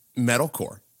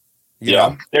metalcore.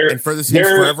 Yeah, and Further Seems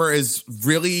Forever is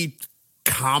really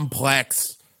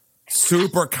complex,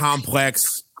 super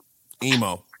complex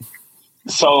emo.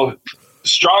 So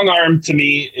Strong Arm to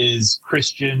me is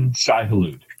Christian Shai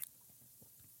Hulud.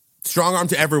 Strong Arm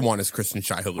to everyone is Christian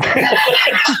Shai Hulud.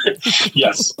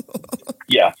 Yes.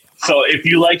 Yeah. So if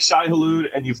you like Shai Hulud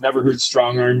and you've never heard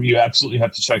Strong Arm, you absolutely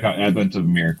have to check out Advent of a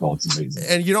Miracle. It's amazing.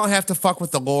 And you don't have to fuck with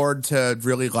the Lord to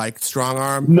really like Strong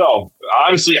Arm. No,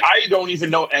 honestly, I don't even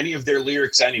know any of their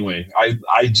lyrics anyway.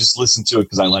 I just listen to it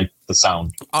because I like the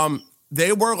sound.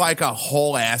 They were like a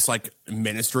whole ass like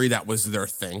ministry that was their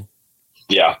thing.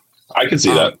 Yeah, I can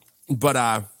see that.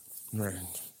 But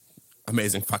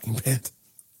amazing fucking band.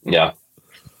 Yeah.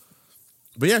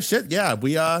 But yeah, shit. Yeah,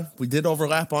 we did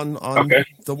overlap on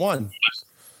the one.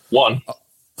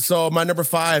 So my number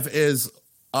 5 is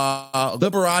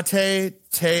Liberate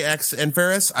Te Ex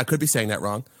Inferis. I could be saying that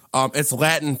wrong. It's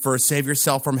Latin for Save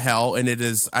Yourself from Hell, and it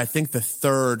is, I think, the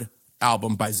 3rd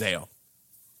album by Zao.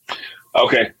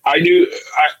 Okay, I knew.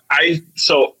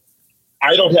 So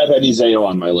I don't have any Zao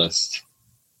on my list.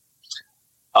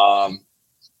 I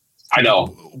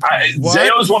know.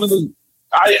 Zao is one of the.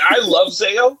 I love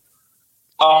Zao.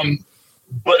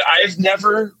 But I've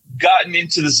never gotten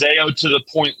into the Zao to the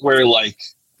point where, like,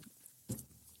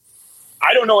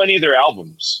 I don't know any of their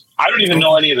albums. I don't even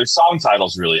know any of their song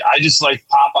titles, really. I just, like,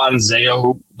 pop on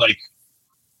Zao, like,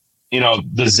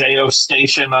 the Zao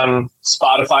station on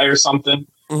Spotify or something,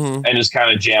 and just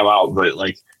kind of jam out. But,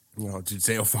 like, dude,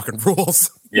 Zao fucking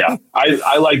rules. Yeah,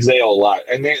 I like Zao a lot.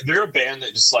 And they're a band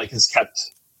that just, like, has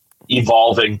kept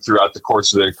evolving throughout the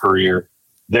course of their career.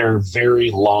 Their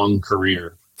very long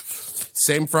career.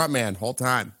 Same front man, whole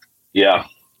time. Yeah.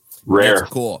 Rare. That's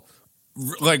cool.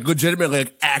 Like legitimately,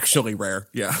 like actually rare.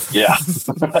 Yeah. Yeah.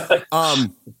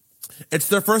 It's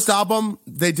their first album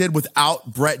they did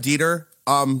without Brett Dieter.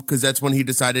 Because that's when he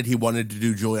decided he wanted to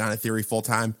do Juliana Theory full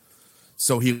time.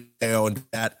 So he owned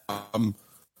that.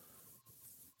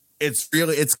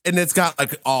 It's got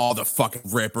like all the fucking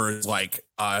rippers, like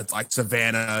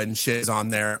Savannah and shit is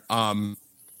on there.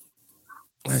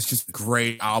 It's just a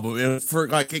great album.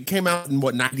 It came out in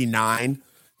 99,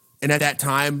 and at that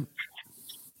time,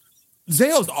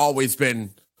 Zao's always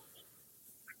been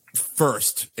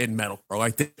first in metalcore.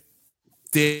 Like they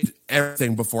did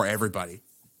everything before everybody.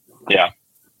 Yeah.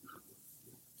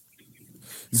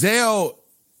 Zao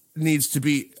needs to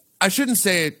be. I shouldn't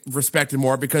say respected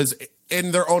more because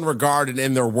in their own regard and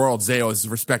in their world, Zao is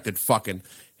respected fucking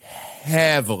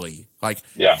heavily,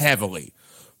 heavily.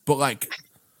 But like.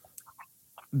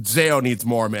 Zao needs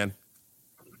more, man.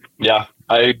 Yeah,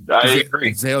 I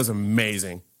agree. Zao's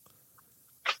amazing.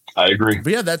 I agree.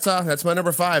 But yeah, that's my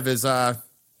number 5 is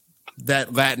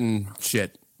that Latin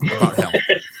shit about hell.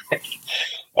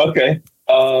 Okay.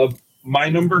 My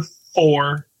number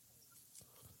 4.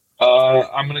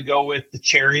 I'm gonna go with The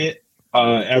Chariot.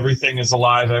 Everything is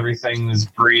alive, everything is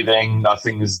breathing,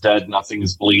 nothing is dead, nothing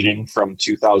is bleeding from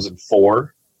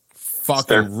 2004.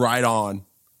 Fucking right on.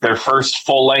 Their first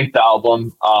full-length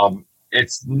album.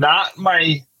 It's not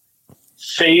my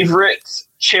favorite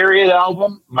Chariot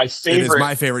album. It is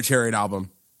my favorite Chariot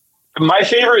album. My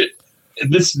favorite.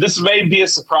 This may be a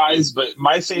surprise, but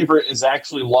my favorite is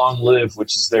actually Long Live,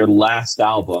 which is their last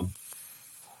album.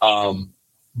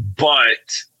 But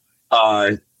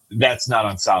that's not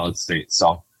on Solid State,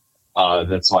 so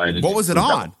that's why I didn't. What was it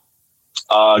on?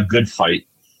 Good Fight.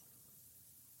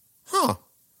 Huh.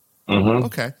 Mm-hmm.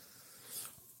 Okay.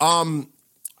 I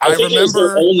think it was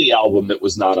their only album that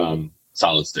was not on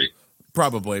Solid State.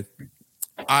 Probably.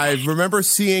 I remember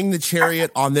seeing The Chariot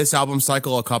on this album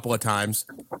cycle a couple of times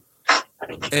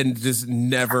and just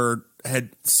never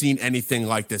had seen anything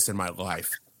like this in my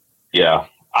life. Yeah.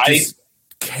 Just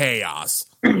chaos.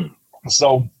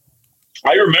 So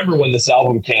I remember when this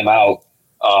album came out,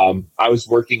 I was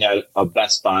working at a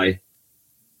Best Buy.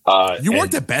 You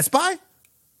worked at Best Buy?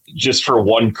 Just for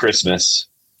one Christmas.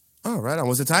 Oh, right on.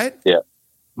 Was it tight? Yeah.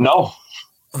 No.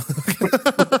 No,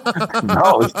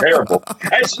 it was terrible.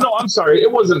 Actually, no, I'm sorry.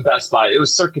 It wasn't Best Buy. It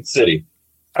was Circuit City.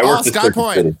 I worked at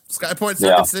Circuit City. Sky Point,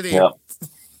 Circuit City. Yeah.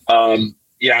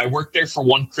 I worked there for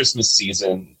one Christmas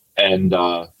season, and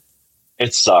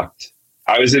it sucked.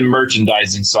 I was in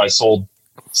merchandising, so I sold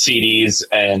CDs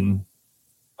and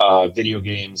video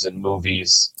games and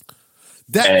movies.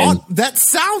 That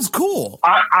sounds cool.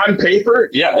 On paper,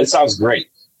 yeah, it sounds great.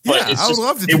 But yeah, I would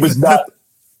love to. It was not.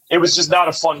 It was just not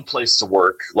a fun place to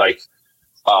work. Like,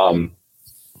 I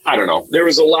don't know. There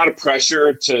was a lot of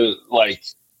pressure to like.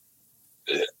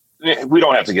 We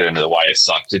don't have to get into why it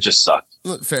sucked. It just sucked.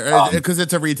 Fair, because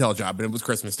it's a retail job and it was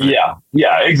Christmas time.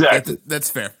 Yeah, exactly. That's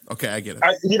fair. Okay, I get it.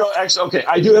 Actually, okay,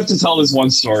 I do have to tell this one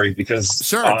story because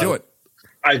sure, do it.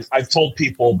 I've told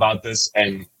people about this,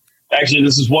 and actually,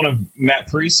 this is one of Matt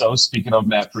Periso. Speaking of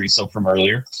Matt Periso from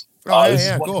earlier,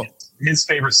 cool. His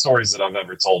favorite stories that I've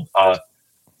ever told.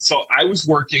 So I was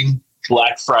working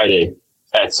Black Friday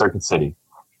at Circuit City,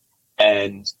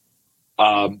 and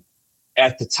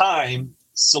at the time,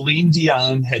 Celine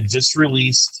Dion had just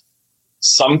released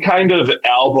some kind of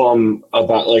album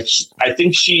about, like, I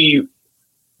think she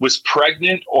was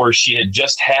pregnant or she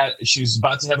was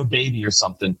about to have a baby or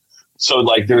something. So,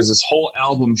 like, there's this whole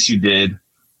album she did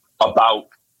about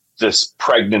this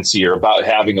pregnancy or about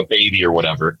having a baby or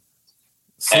whatever.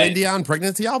 Celine Dion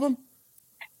pregnancy album?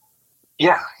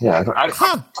 Yeah.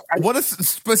 What a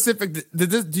specific...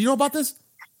 do you know about this?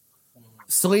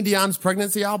 Celine Dion's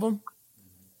pregnancy album?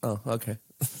 Oh, okay.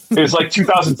 It was like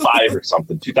 2005 or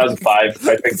something. 2005,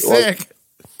 I think. Sick.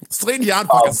 Celine Dion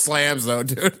fucking slams, though,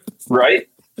 dude. Right?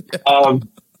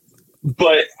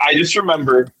 But I just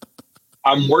remember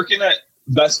I'm working at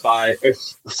Best Buy,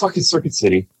 fucking Circuit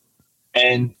City,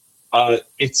 and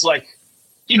it's like,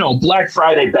 Black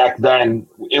Friday back then,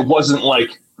 it wasn't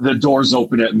like the doors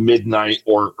open at midnight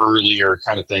or earlier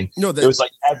kind of thing. No, it was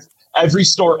like every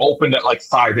store opened at like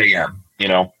 5 a.m.,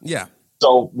 Yeah.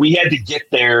 So we had to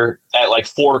get there at like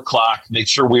 4 o'clock, make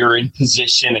sure we were in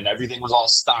position and everything was all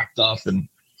stocked up. And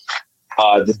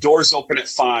the doors open at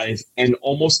 5, and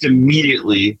almost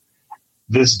immediately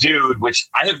this dude, which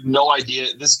I have no idea,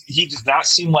 he does not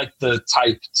seem like the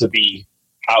type to be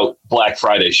out Black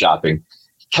Friday shopping.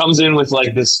 He comes in with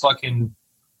like this fucking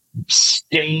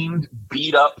stained,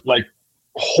 beat up, like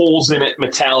holes in it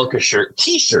Metallica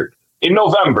t-shirt in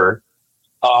November.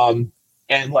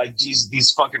 And like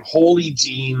these fucking holy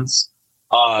jeans,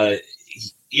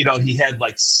 he had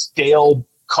like stale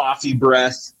coffee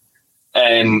breath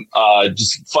and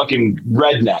just fucking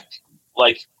redneck.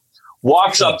 Like,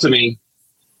 walks up to me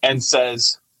and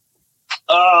says,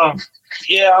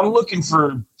 "Yeah, I'm looking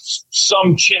for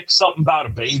some chick, something about a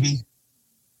baby."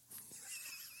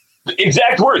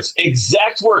 Exact words.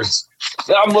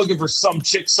 I'm looking for some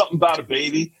chick, something about a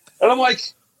baby, and I'm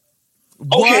like,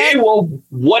 okay, well,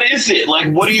 what is it?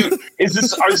 Like, what are you? Is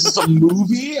this a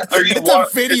movie? It's a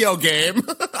video game.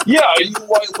 Yeah, are you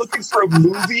looking for a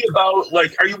movie about,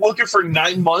 like, are you looking for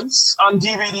 9 months on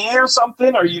DVD or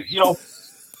something? Are you,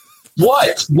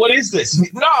 what? What is this?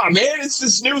 Nah, man, it's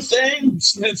this new thing.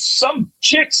 It's some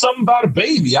chick, something about a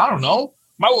baby. I don't know.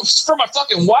 It's for my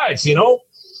fucking wife,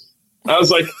 I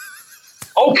was like,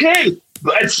 okay,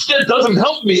 that doesn't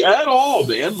help me at all,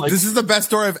 man. Like, this is the best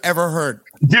story I've ever heard.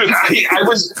 Dude, I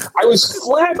was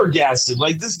flabbergasted.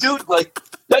 Like, this dude, like,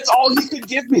 that's all he could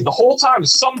give me the whole time.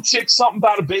 Some chick, something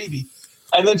about a baby.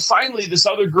 And then finally, this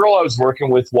other girl I was working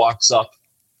with walks up,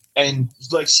 and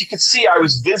like, she could see I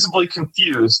was visibly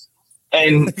confused.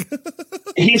 And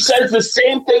he says the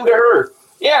same thing to her.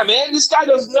 Yeah, man, this guy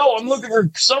doesn't know. I'm looking for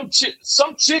some chick,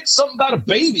 something about a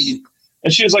baby.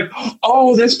 And she was like,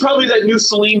 "Oh, that's probably that new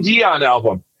Celine Dion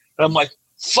album." And I'm like,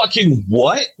 fucking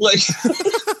what? Like,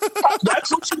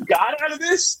 that's what you got out of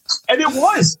this? And it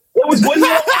was what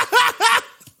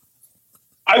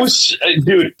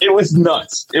dude, it was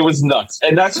nuts. It was nuts.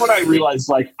 And that's when I realized,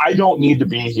 like, I don't need to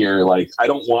be here. Like, I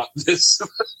don't want this.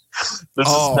 This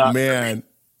is not, man.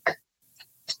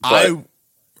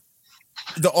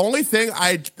 The only thing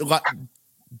I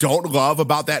don't love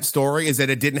about that story is that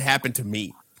it didn't happen to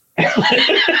me.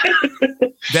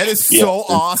 That is so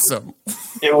awesome.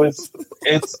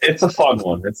 It's a fun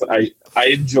one. I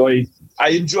enjoy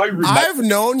I've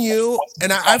known you,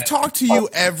 and I've talked to you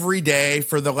every day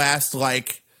for the last,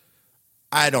 like,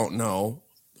 I don't know,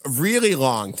 a really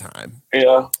long time.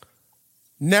 Yeah.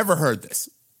 Never heard this.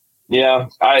 Yeah.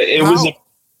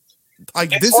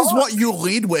 Like, It's this is hard. what you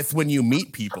lead with when you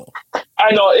meet people.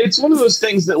 I know it's one of those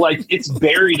things that like it's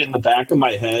buried in the back of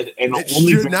my head, and It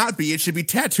only should not be. It should be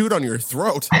tattooed on your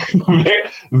throat.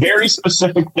 very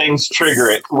specific things trigger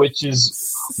it, which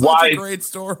is Such why. a great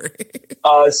story.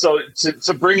 So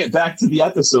to bring it back to the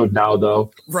episode now,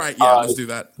 though, Right, yeah, let's do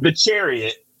that. the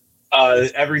chariot,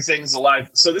 everything's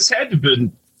alive. So this had to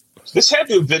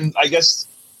have been. I guess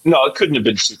no, it couldn't have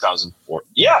been 2004.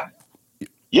 Yeah,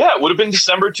 it would have been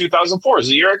December 2004. Is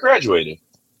the year I graduated.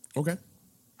 Okay.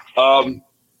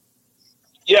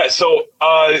 Yeah, so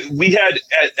we had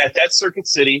at that Circuit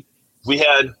City, we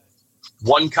had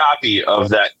one copy of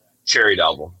that Chariot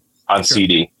album on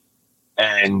CD,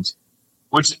 and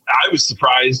which I was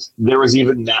surprised there was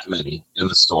even that many in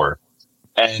the store.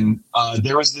 And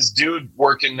there was this dude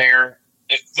working there.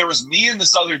 There was me and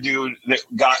this other dude that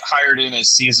got hired in as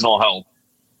seasonal help.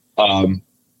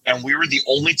 And we were the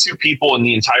only two people in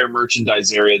the entire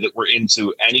merchandise area that were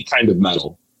into any kind of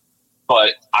metal.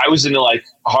 But I was into like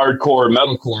hardcore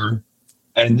metalcore,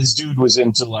 and this dude was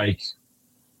into like,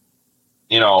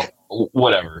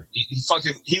 whatever.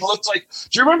 He looked like.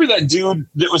 Do you remember that dude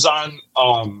that was on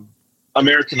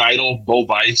American Idol, Bo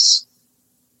Bice?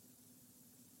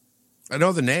 I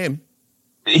know the name.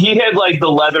 He had like the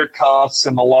leather cuffs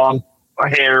and the long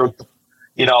hair. Do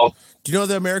you know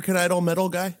the American Idol metal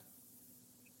guy?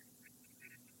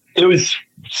 It was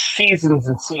seasons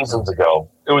and seasons ago.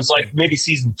 It was like maybe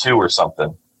season 2 or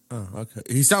something. Oh, okay.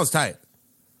 He sounds tight.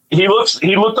 He looked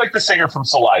like the singer from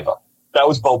Saliva. That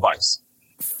was Bo Bice.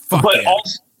 Fuck But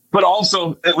yeah.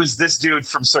 also it was this dude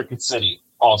from Circuit City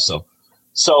also.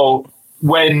 So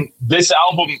when this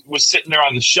album was sitting there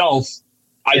on the shelf,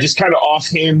 I just kind of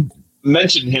offhand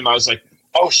mentioned him. I was like,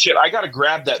 oh shit, I got to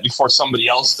grab that before somebody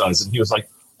else does. And he was like,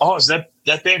 oh, is that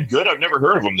band good? I've never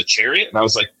heard of them, The Chariot. And I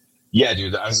was like, yeah,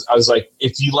 dude. I was like,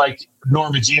 if you like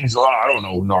Norma Jean, he's like, oh, I don't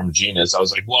know who Norma Jean is. I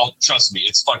was like, well, trust me,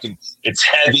 it's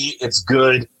heavy, it's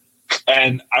good.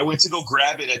 And I went to go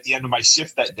grab it at the end of my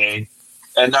shift that day,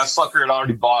 and that fucker had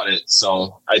already bought it,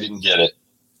 so I didn't get it.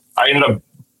 I ended up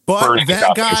But burning that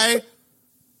copies. guy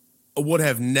would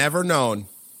have never known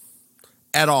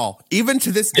at all. Even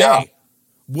to this day, Yeah.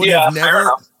 would Yeah, have fair never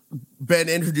enough. been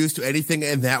introduced to anything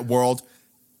in that world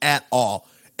at all.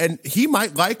 And he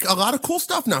might like a lot of cool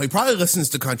stuff now. He probably listens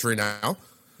to country now.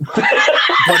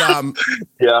 But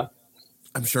Yeah,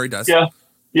 I'm sure he does.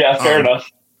 yeah, fair enough.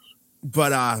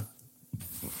 But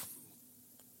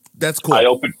that's cool.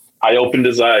 I opened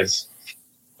his eyes,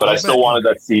 but I still wanted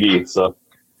that CD. So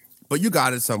But you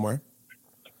got it somewhere.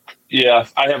 yeah,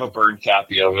 I have a burned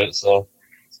copy of it, so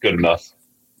it's good enough.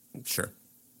 Sure.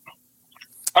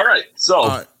 All right, so All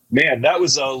right. man, that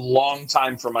was a long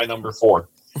time for my number 4.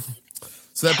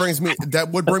 So that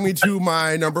would bring me to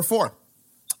my number 4.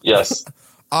 Yes.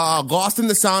 Lost in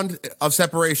the Sound of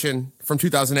Separation from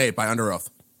 2008 by Under Oath.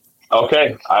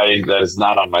 Okay, that is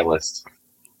not on my list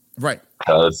Right.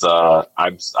 because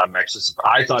I'm actually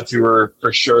surprised. I thought you were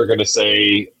for sure going to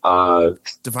say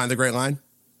Define the Great Line?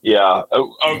 yeah.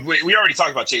 We already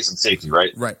talked about Chasing Safety,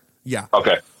 right? Right. Yeah.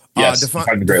 Okay. Yes.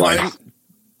 Define the Great Line.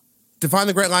 Define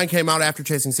the Great Line came out after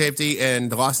Chasing Safety,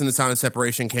 and Lost in the Sound of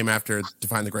Separation came after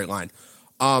Define the Great Line.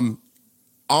 On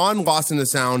Lost in the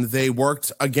Sound, they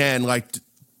worked again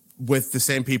with the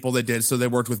same people they did. So they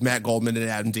worked with Matt Goldman and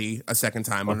Adam D a second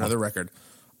time on another record.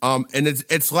 And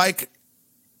it's like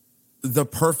the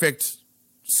perfect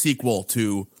sequel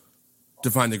to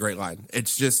Define the Great Line.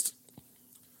 It's just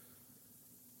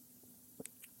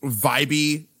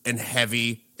vibey and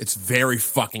heavy. It's very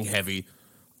fucking heavy.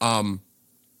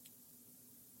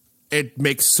 It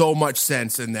makes so much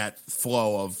sense in that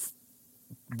flow of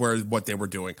what they were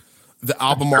doing. The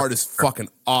album art is fucking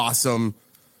awesome.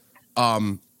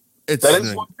 That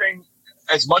is one thing.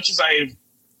 As much as I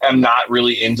am not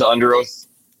really into Under Oath,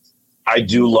 I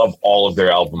do love all of their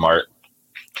album art.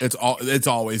 It's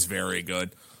always very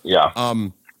good. Yeah.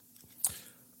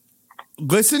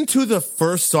 Listen to the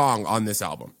first song on this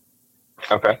album,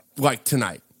 Okay. like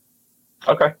Tonight,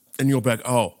 Okay. and you'll be like,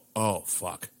 oh,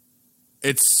 fuck.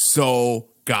 It's so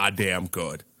goddamn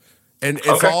good. And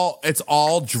it's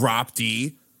all drop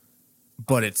D,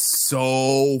 but it's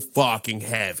so fucking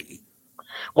heavy.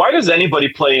 Why does anybody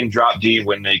play in drop D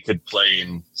when they could play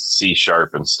in C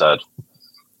sharp instead?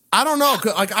 I don't know.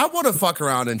 Like, I want to fuck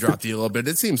around and drop D a little bit.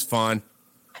 It seems fun.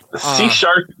 C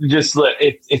sharp just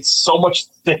it's so much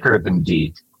thicker than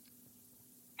D.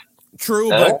 True,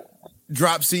 but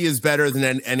drop C is better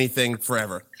than anything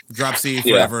forever. Drop C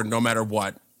forever, no matter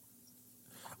what.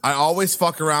 I always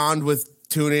fuck around with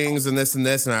tunings and this,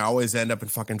 and I always end up in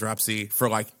fucking drop C for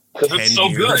like 10 Because it's so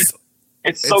years. good.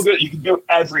 It's so good. You can do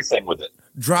everything with it.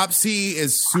 Drop C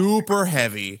is super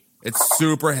heavy. It's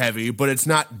super heavy, but it's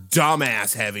not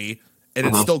dumbass heavy, and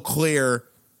it's still clear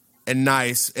and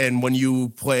nice. And when you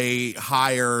play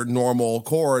higher normal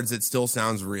chords, it still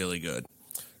sounds really good.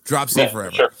 Drop C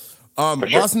forever. Sure.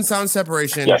 Lost in Sound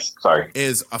Separation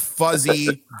is a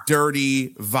fuzzy, dirty,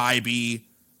 vibey,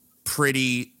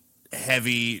 pretty,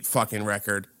 heavy fucking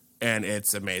record, and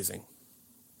it's amazing.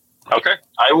 Okay.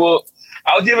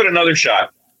 I'll give it another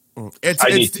shot.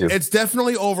 It's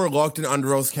definitely overlooked in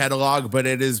Underoath's catalog, but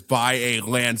it is by a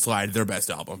landslide their best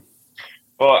album.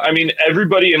 Well, I mean,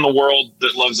 everybody in the world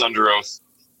that loves Underoath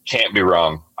can't be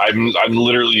wrong. I'm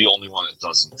literally the only one that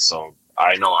doesn't. So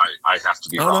I know I have to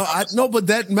be wrong. No, but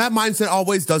that mindset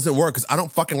always doesn't work because I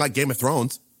don't fucking like Game of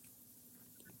Thrones.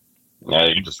 Yeah,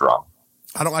 you're just wrong.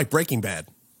 I don't like Breaking Bad.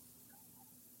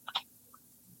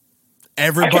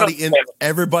 Everybody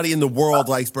in the world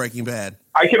likes Breaking Bad.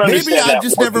 I can understand. Maybe I've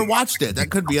just never watched it.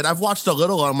 That could be it. I've watched a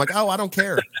little, and I'm like, oh, I don't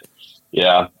care.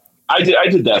 Yeah, I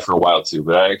did that for a while too,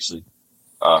 but I actually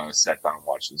sat down and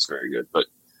watched it. It's very good, but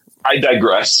I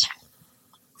digress.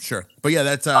 Sure, but yeah,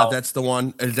 that's the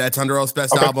one. That's Underoath's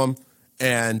best album,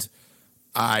 and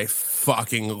I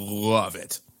fucking love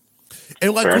it.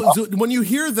 And like when you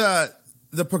hear the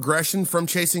progression from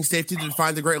Chasing Safety to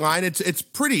Find the Great Line, it's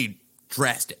pretty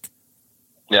drastic.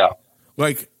 Yeah,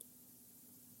 like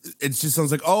it just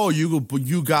sounds like, oh,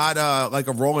 you got like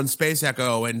a rolling space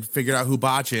echo and figured out who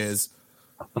Botch is,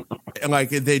 and like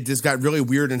they just got really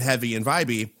weird and heavy and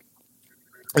vibey,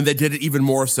 and they did it even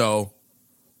more so.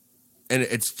 And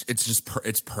it's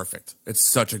perfect. It's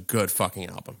such a good fucking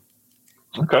album.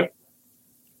 Okay.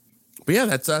 But yeah,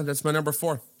 that's my number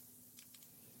 4.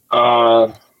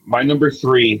 My number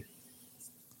 3.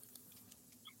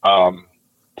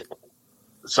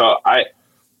 So I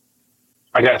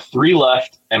got 3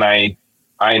 left, and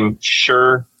I'm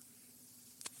sure.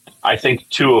 I think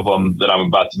 2 of them that I'm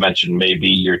about to mention may be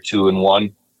your 2 and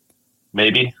 1.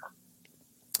 Maybe.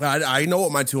 I know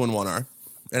what my 2 and 1 are,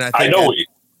 and I think I know.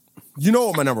 You know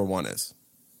what my number 1 is.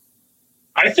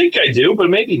 I think I do, but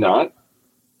maybe not.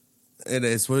 It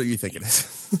is. What do you think it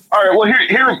is? All right. Well,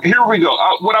 here we go.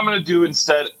 What I'm going to do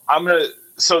instead,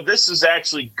 so this is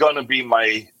actually going to be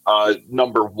my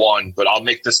number 1, but I'll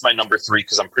make this my number 3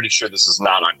 because I'm pretty sure this is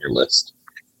not on your list.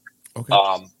 Okay.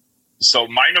 So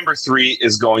my number 3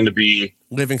 is going to be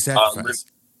Living Sacrifice.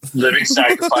 Living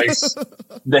Sacrifice,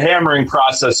 the Hammering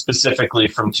Process, specifically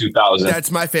from 2000. That's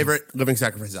my favorite Living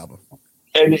Sacrifice album.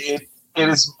 And it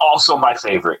is also my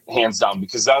favorite, hands down,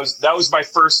 because that was my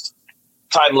first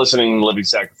time listening to Living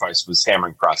Sacrifice was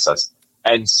Hammering Process.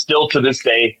 And still to this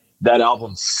day, that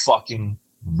album fucking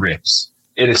rips.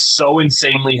 It is so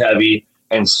insanely heavy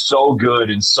and so good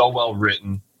and so well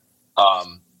written.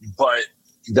 But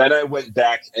then I went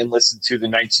back and listened to the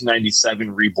 1997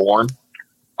 Reborn,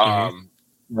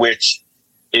 which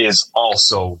is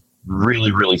also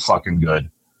really, really fucking good.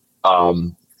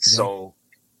 So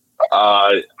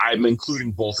I'm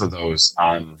including both of those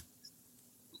on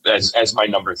as my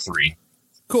number 3.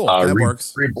 Cool, that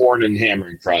works. Reborn and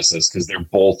Hammering Process, because they're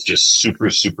both just super,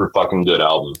 super fucking good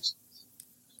albums.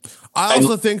 I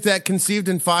also think that Conceived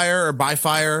in Fire or By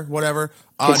Fire, whatever,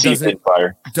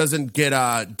 doesn't get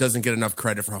enough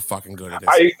credit for how fucking good it is.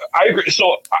 I agree.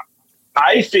 So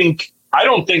I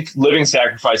don't think Living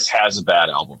Sacrifice has a bad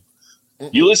album.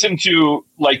 You listen to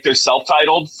like their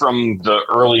self-titled from the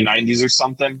early 90s or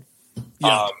something.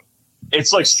 Yeah.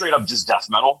 It's like straight up just death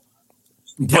metal,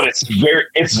 but it's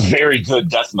very good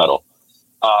death metal.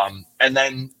 And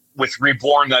then with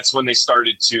Reborn, that's when they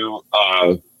started to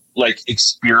like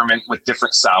experiment with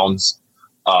different sounds.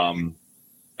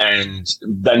 And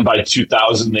then by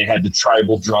 2000, they had the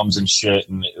tribal drums and shit,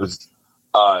 and it was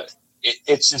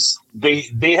it's just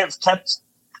they have kept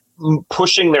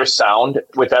pushing their sound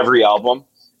with every album,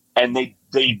 and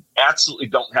they absolutely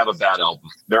don't have a bad album.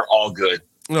 They're all good.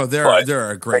 No,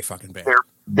 they're a great fucking band.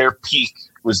 Their peak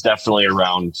was definitely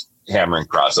around Hammering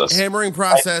Process. Hammering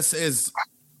Process is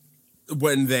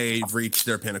when they reached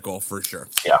their pinnacle for sure.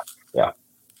 Yeah.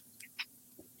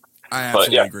 I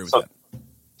absolutely agree with that.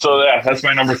 So yeah, that's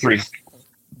my number 3.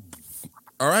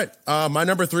 All right, my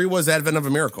number 3 was Advent of a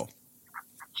Miracle.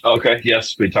 Okay,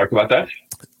 yes, we talked about that.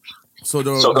 So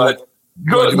go ahead.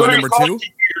 Go to number 2.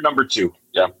 Your number 2.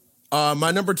 Yeah.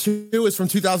 My number 2 is from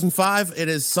 2005. It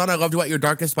is "Son, I Loved You at Your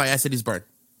Darkest" by As Cities Burn.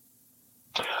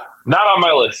 Not on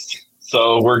my list,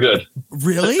 so we're good.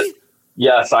 Really?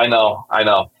 Yes, I know.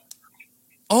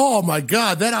 Oh my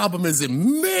god, that album is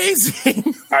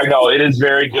amazing. I know, it is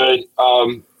very good.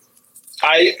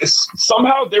 I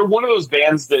somehow they're one of those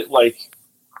bands that like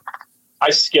I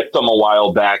skipped them a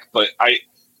while back, but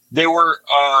they were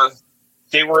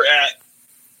at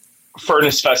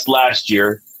Furnace Fest last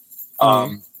year,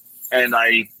 and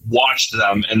I watched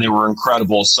them, and they were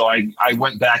incredible. So I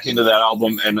went back into that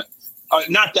album, and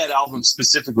not that album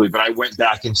specifically, but I went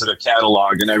back into their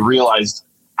catalog, and I realized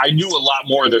I knew a lot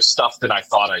more of their stuff than I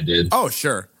thought I did. Oh,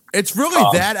 sure. It's really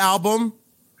that album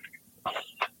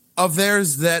of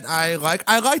theirs that I like.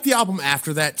 I like the album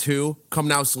after that too, Come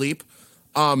Now Sleep.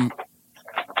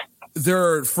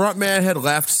 Their frontman had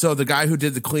left, so the guy who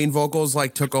did the clean vocals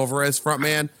like took over as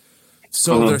frontman.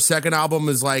 So their second album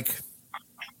is like,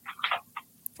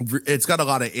 it's got a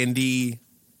lot of indie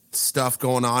stuff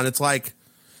going on. It's like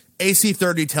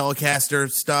AC30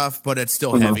 Telecaster stuff, but it's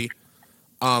still heavy.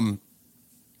 But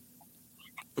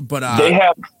they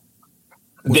have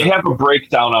a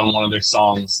breakdown on one of their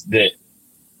songs that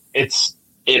it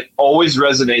always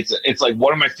resonates. It's like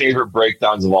one of my favorite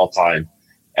breakdowns of all time.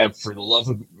 And for the life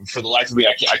of me,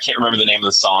 I can't remember the name of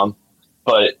the song,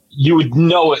 but you would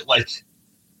know it. Like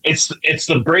it's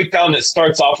the breakdown that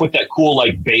starts off with that cool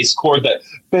like bass chord that.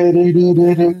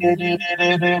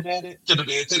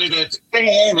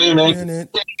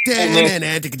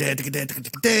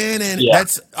 Yeah.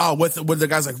 That's with the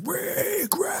guys like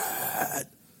regret.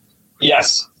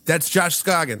 Yes, that's Josh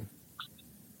Scoggin.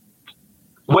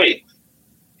 Wait,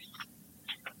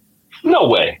 no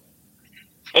way.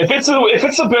 If it's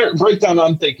a breakdown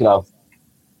I'm thinking of,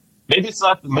 maybe it's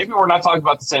not. Maybe we're not talking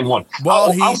about the same one.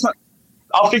 Well,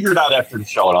 I'll figure it out after the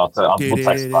show, and we'll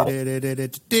text about it.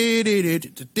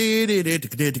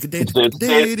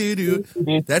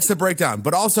 That's the breakdown,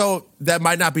 but also that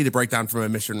might not be the breakdown from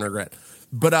Admission and Regret.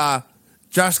 But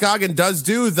Josh Scoggin does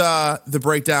do the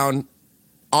breakdown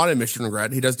on Admission and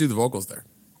Regret. He does do the vocals there.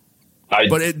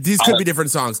 But these could be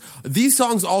different songs. These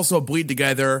songs also bleed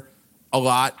together a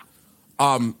lot.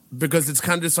 Because it's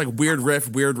kind of just like weird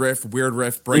riff,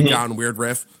 breakdown, weird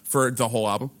riff for the whole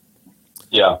album.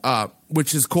 Yeah.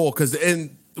 Which is cool because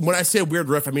when I say weird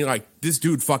riff, I mean like this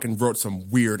dude fucking wrote some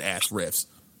weird ass riffs.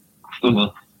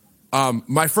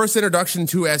 My first introduction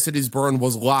to As Cities Burn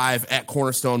was live at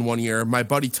Cornerstone one year. My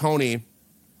buddy Tony,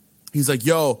 he's like,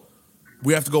 "Yo,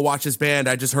 we have to go watch this band.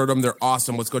 I just heard them. They're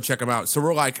awesome. Let's go check them out." So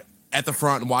we're like at the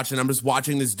front and watching. I'm just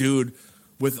watching this dude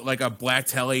with like a black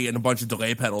telly and a bunch of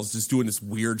delay pedals just doing this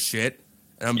weird shit.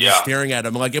 And I'm just staring at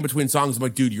him. Like in between songs, I'm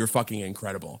like, dude, you're fucking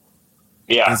incredible.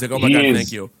 Yeah. And he's like, oh my God,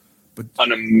 thank you. But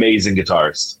an amazing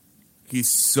guitarist. He's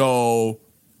so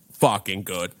fucking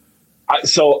good. I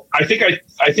think I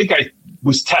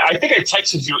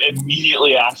texted you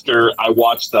immediately after I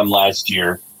watched them last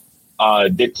year.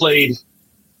 They played,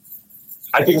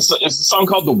 I think it's the song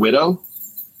called The Widow.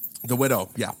 The Widow,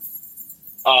 yeah.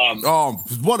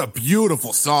 What a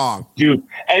beautiful song, dude!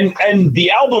 And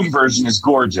the album version is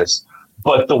gorgeous,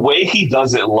 but the way he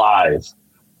does it live,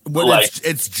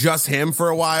 it's just him for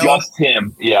a while. Just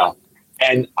him, yeah.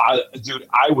 And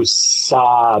I was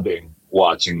sobbing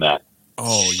watching that.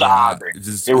 Oh, sobbing!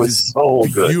 Yeah. It was so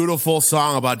good. Beautiful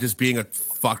song about just being a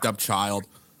fucked up child.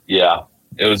 Yeah,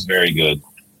 it was very good.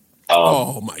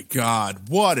 Oh my God,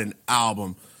 what an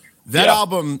album! That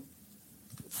album.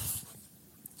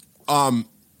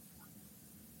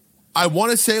 I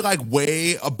want to say like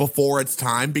way before its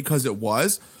time because it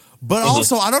was, but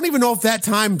also I don't even know if that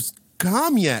time's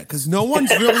come yet because no one's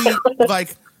really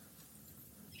like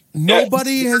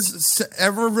nobody has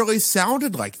ever really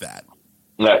sounded like that.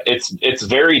 No, it's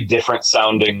very different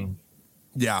sounding.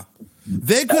 Yeah,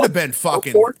 they could have been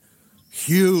fucking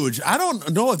huge. I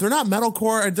don't know if they're not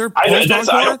metalcore. They're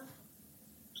post-hardcore.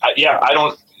 I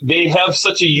don't. They have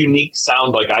such a unique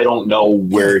sound. Like I don't know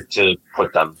where to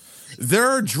put them.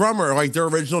 Their drummer, like their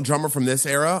original drummer from this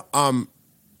era,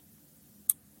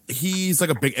 he's like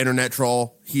a big internet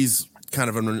troll. He's kind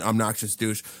of an obnoxious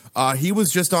douche. He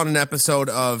was just on an episode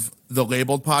of the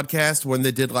Labeled podcast when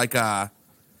they did like a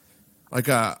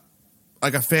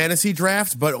fantasy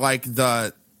draft, but like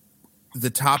the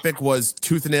topic was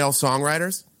tooth and nail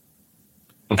songwriters.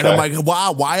 Okay. And I'm like,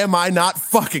 wow, why am I not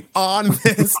fucking on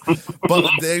this? But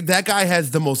that guy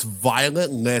has the most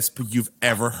violent lisp you've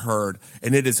ever heard,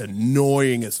 and it is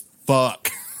annoying as fuck.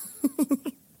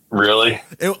 Really?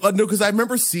 No, because I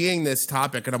remember seeing this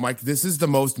topic, and I'm like, this is the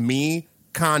most me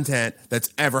content that's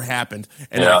ever happened,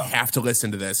 and I have to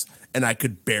listen to this, and I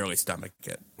could barely stomach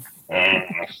it.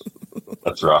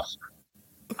 That's rough.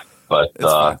 But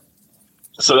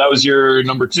so that was your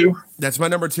number 2? That's my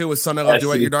number 2 was Sun I Love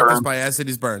Do At Your Darkest by As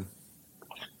Cities Burn.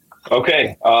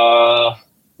 Okay. Well,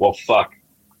 fuck.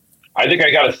 I think I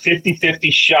got a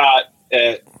 50-50 shot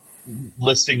at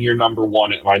listing your number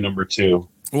 1 at my number 2.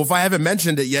 Well, if I haven't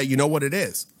mentioned it yet, you know what it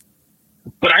is.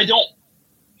 But I don't.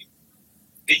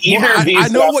 I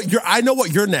know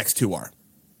what your next 2 are.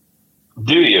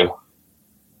 Do you?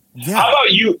 Yeah. How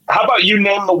about you? How about you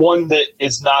name the one that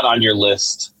is not on your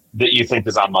list that you think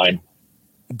is on mine?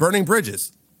 Burning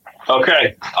Bridges.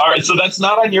 Okay. All right. So that's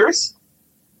not on yours?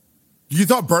 You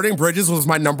thought Burning Bridges was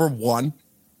my number one?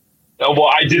 Oh,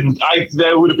 well, I didn't.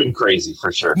 That would have been crazy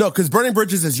for sure. No, because Burning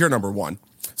Bridges is your number one.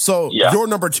 So Yeah. your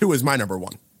number two is my number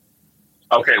one.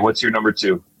 Okay. What's your number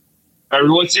two? Or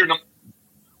what's your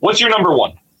number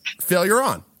one? Failure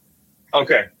On.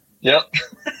 Okay. Yep.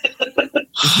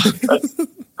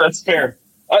 that's fair.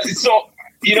 So,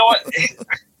 you know what?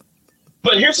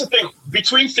 But here's the thing.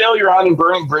 Between Failure On and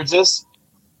Burning Bridges,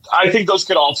 I think those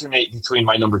could alternate between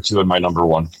my number two and my number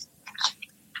one.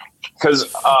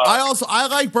 Because I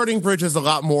like Burning Bridges a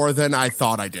lot more than I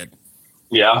thought I did.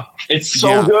 yeah, it's so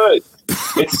Yeah. good.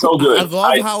 It's so good. I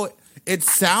love how it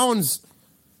sounds.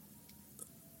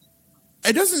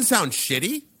 It doesn't sound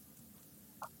shitty,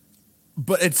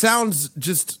 but it sounds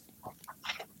just,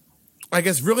 I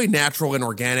guess, really natural and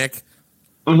organic.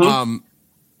 Mhm.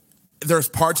 There's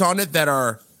parts on it that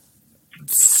are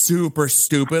super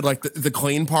stupid, like the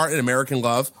clean part in American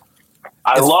Love.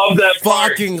 I love that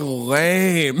part. Fucking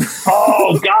lame.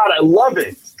 Oh God, I love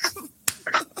it.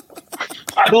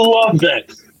 I love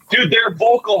that, dude. Their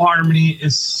vocal harmony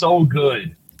is so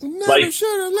good. Never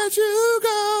should have let you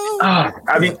go.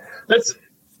 I mean, that's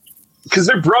because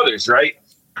they're brothers, right?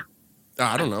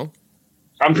 I don't know.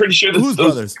 I'm pretty sure Who's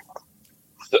brothers?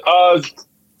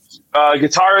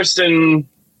 Guitarist and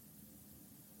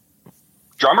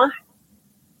drummer.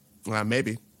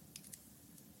 Maybe.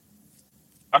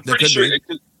 I'm They pretty could sure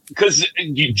because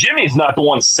Jimmy's not the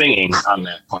one singing on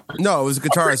that part. No, it was a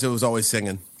guitarist who was always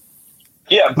singing.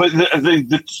 Yeah, but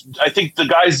I think the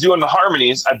guys doing the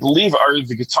harmonies, I believe, are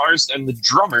the guitarist and the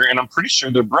drummer, and I'm pretty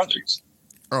sure they're brothers.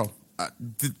 Oh,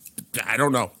 I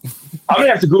don't know. I'm gonna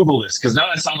have to Google this because now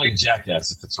I sound like a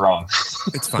jackass if it's wrong.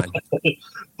 It's fine.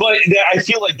 But I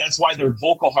feel like that's why their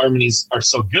vocal harmonies are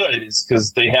so good, is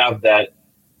because they have that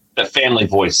family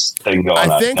voice thing going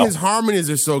on. I think his harmonies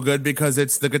are so good because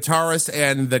it's the guitarist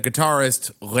and the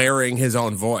guitarist layering his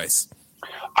own voice.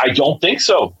 I don't think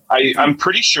so. I'm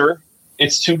pretty sure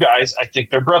it's two guys. I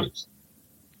think they're brothers.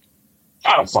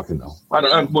 I don't fucking know. What do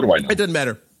I know? It doesn't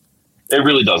matter. It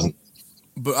really doesn't.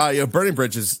 But Burning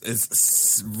Bridges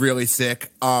is really sick.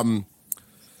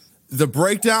 The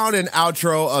breakdown and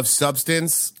outro of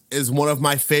Substance is one of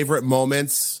my favorite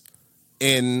moments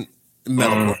in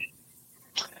metalcore.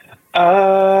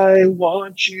 I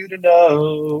want you to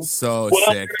know. So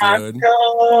sick, dude.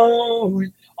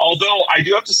 Although I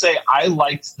do have to say, I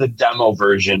liked the demo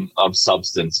version of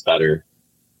Substance better.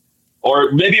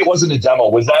 Or maybe it wasn't a demo.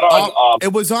 Was that on?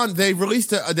 It was on. They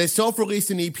released. They self-released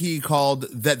an EP called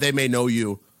 "That They May Know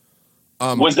You."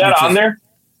 Was that on there?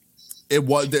 It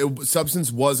was.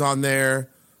 Substance was on there.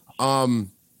 I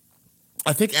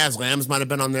think As Lambs might have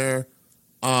been on there.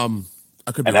 I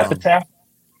could be An wrong. Epitaph?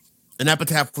 An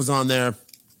Epitaph was on there.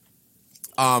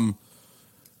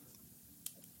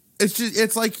 It's just,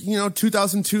 it's like,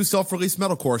 2002 self-released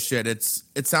metalcore shit.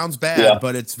 It sounds bad,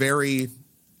 but it's very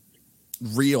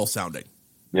real sounding.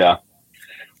 Yeah.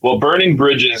 Well, Burning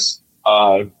Bridges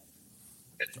Opens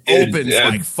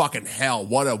like fucking hell.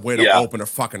 What a way to open a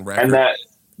fucking record. and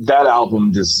that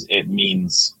album it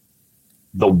means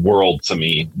the world to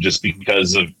me, just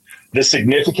because of the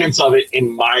significance of it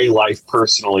in my life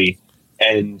personally,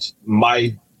 and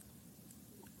my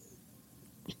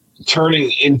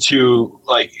turning into,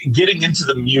 like, getting into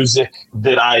the music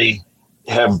that I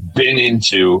have been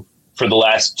into for the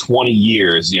last 20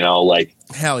 years, like.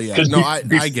 Hell yeah. 'Cause No,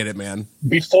 I get it, man.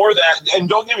 Before that, and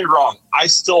don't get me wrong, I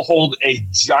still hold a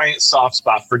giant soft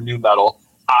spot for nu metal,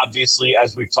 obviously,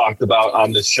 as we've talked about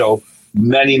on this show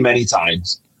many, many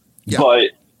times. Yeah.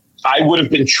 But I would have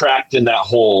been trapped in that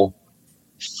hole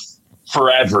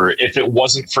forever if it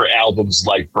wasn't for albums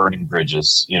like Burning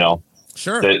Bridges,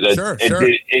 Sure, Sure.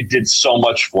 It did so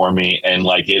much for me, and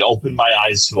like it opened my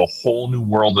eyes to a whole new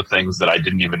world of things that I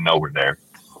didn't even know were there.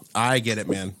 I get it,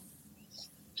 man.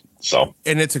 So,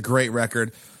 and it's a great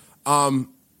record. I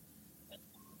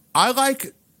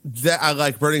like that. I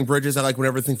like Burning Bridges. I like When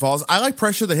Everything Falls. I like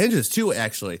Pressure the Hinges too,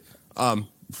 actually. I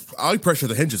like Pressure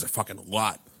the Hinges a fucking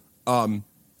lot.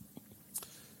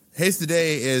 Haste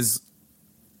Today is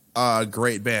a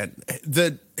great band.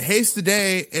 The Haste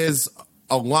Today is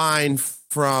a line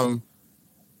from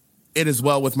It Is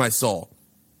Well With My Soul,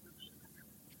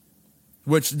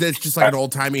 which that's just like an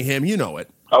old timey hymn. You know it.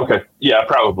 okay. Yeah,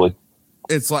 probably.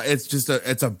 It's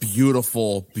a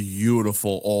beautiful,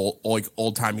 beautiful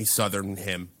old timey Southern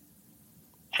hymn.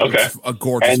 Okay. It's a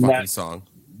gorgeous And fucking song.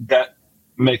 That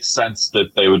makes sense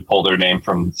that they would pull their name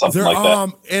from something like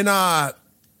that.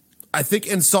 I think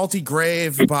in Salty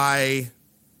Grave by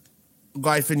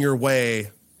Life in Your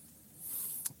Way,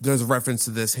 there's a reference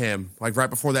to this hymn. Like right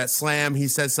before that slam, he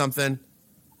says something.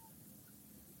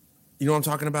 You know what I'm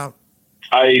talking about?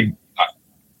 I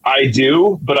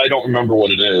do, but I don't remember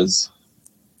what it is.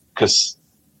 Because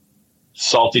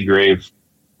Salty Grave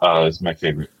is my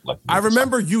favorite. I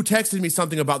remember you texted me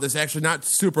something about this actually not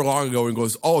super long ago and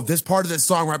goes, oh, this part of this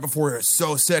song right before is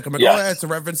so sick. I'm like, yes. Oh, yeah, it's a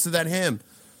reference to that hymn.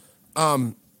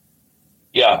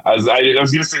 Yeah, I was going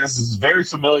to say this is very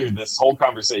familiar, this whole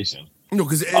conversation. No,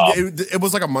 because it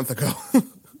was like a month ago.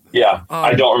 Yeah,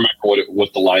 I don't remember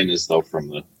what the line is, though, from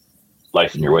the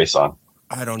Life in Your Way song.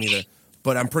 I don't either.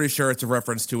 But I'm pretty sure it's a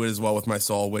reference to it as well with My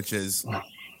Soul, which is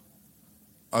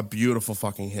a beautiful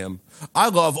fucking hymn. I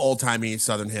love old-timey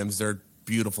Southern hymns. They're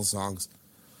beautiful songs.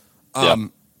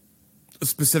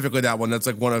 Specifically that one. That's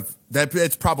like one of...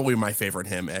 It's probably my favorite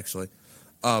hymn, actually.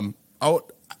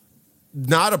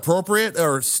 Not appropriate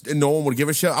or no one would give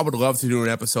a shit. I would love to do an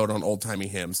episode on old-timey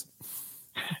hymns.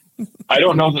 I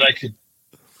don't know that I could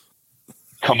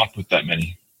come up with that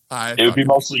many. It would be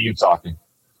mostly you talking.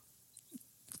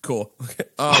 Cool.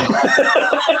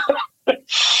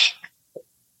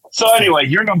 So anyway,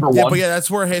 you're number one. Yeah, but yeah, that's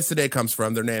where Haste the Day comes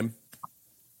from, their name.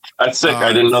 That's sick.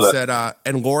 I didn't know that. Said,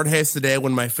 and Lord, haste the day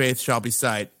when my faith shall be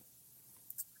sight.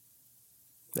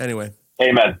 Anyway.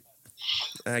 Amen.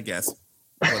 I guess.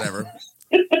 Whatever.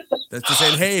 That's just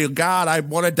saying, hey, God, I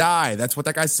want to die. That's what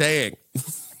that guy's saying.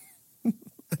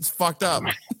 It's fucked up.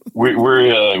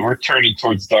 We're turning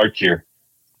towards dark here.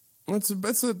 It's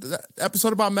an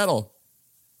episode about metal.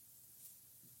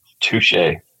 Touche.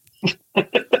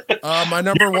 My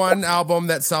number one album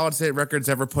that Solid State Records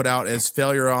ever put out is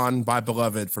Failure On by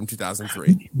Beloved from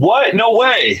 2003. What? No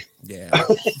way. Yeah.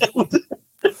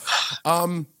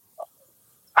 How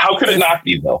could it not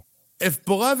be, though? If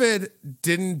Beloved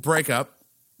didn't break up,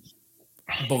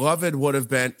 Beloved would have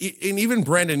been, and even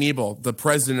Brandon Ebel, the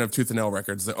president of Tooth and Nail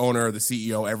Records, the owner, the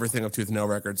CEO, everything of Tooth and Nail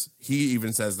Records, he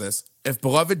even says this. If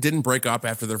Beloved didn't break up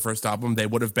after their first album, they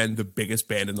would have been the biggest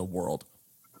band in the world.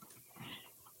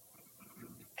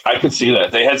 I could see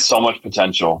that. They had so much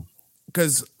potential.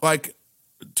 Because, like,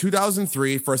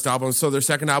 2003, first album, so their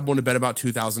second album would have been about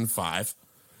 2005,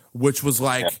 which was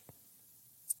like,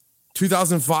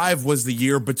 2005 was the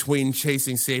year between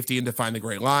Chasing Safety and Define the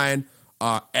Great Line.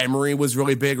 Emery was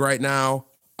really big right now.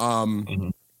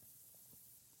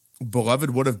 Beloved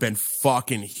would have been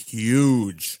fucking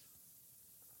huge.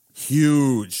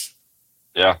 Huge.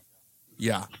 Yeah.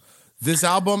 Yeah. This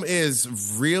album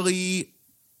is really...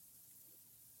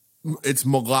 It's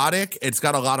melodic. It's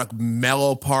got a lot of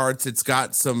mellow parts. It's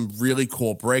got some really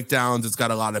cool breakdowns. It's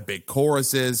got a lot of big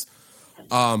choruses.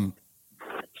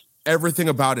 Everything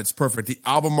about it's perfect. The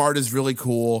album art is really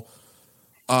cool.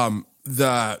 The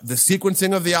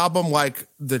sequencing of the album, like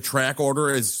the track order,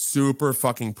 is super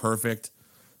fucking perfect.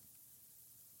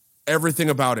 Everything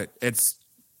about it, it's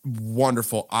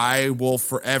wonderful. I will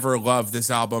forever love this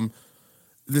album.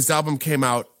 This album came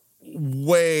out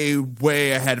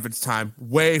way ahead of its time.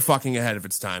 Way fucking ahead of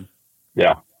its time.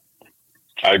 Yeah.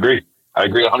 I agree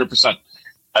 100%.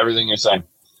 Everything you're saying.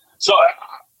 So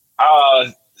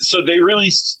they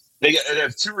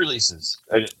have two releases,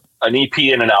 an EP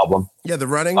and an album. Yeah, The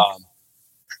Running.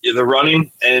 The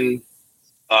Running and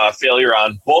Failure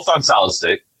On, both on Solid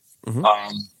State. Mm-hmm.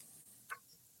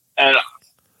 And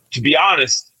to be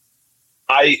honest,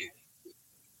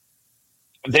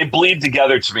 they bleed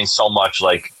together to me so much.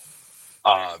 Like,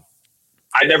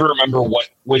 I never remember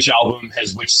which album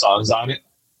has which songs on it.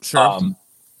 Sure.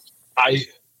 I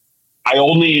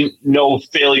only know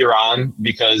Failure On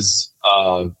because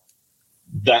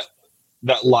that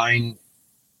line,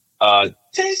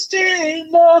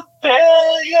 tasting the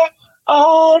failure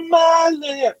on my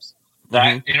lips.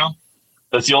 That,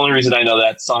 that's the only reason I know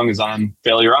that song is on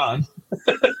Failure On.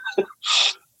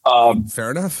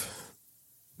 Fair enough.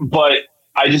 But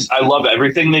I love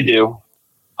everything they do.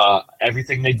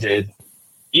 Everything they did.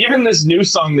 Even this new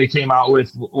song they came out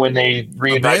with when they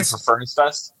reunited for Furnace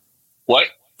Fest. What?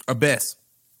 Abyss.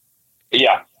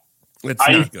 Yeah. It's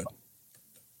not good.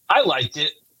 I liked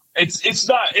it. It's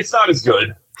not as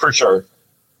good, for sure.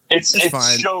 It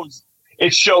fine. shows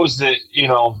that,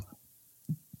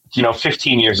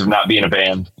 15 years of not being a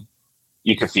band,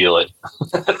 you can feel it.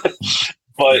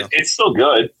 But it's still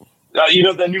good.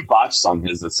 The new Botch song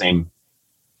has the same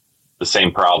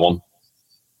problem.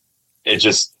 It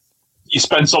just, you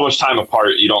spend so much time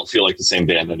apart, you don't feel like the same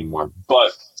band anymore.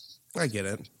 But I get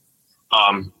it.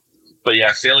 But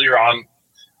yeah, Failure On.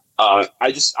 I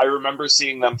remember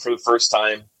seeing them for the first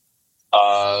time.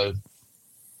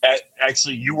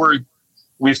 Actually,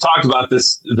 we've talked about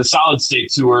this, the Solid State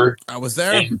tour. I was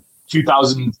there. In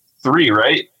 2003,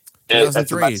 right? at the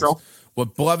 2003. Metro.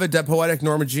 With Beloved, Dead Poetic,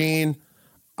 Norma Jean,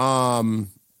 Haste the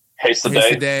Haste the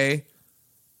Day, Day.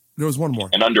 There was one more.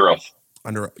 and Under Oath.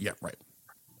 Yeah, right.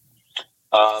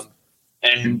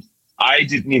 And I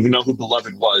didn't even know who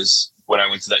Beloved was when I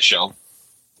went to that show.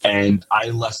 And I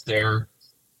left there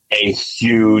a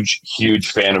huge,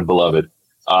 huge fan of Beloved.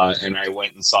 And I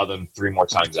went and saw them 3 more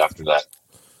times after that.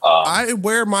 I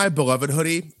wear my Beloved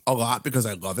hoodie a lot because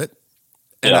I love it.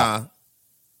 And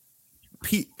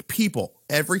people,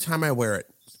 every time I wear it,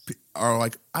 are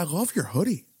like, I love your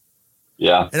hoodie.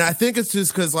 Yeah. And I think it's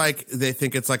just because like they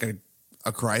think it's like a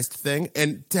Christ thing.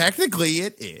 And technically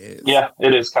it is. Yeah,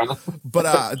 it is kind of. But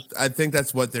I think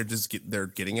that's what they're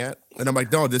getting at. And I'm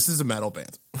like, no, this is a metal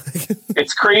band.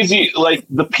 It's crazy. Like,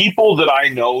 the people that I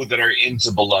know that are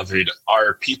into Beloved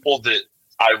are people that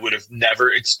I would have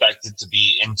never expected to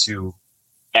be into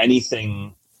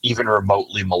anything even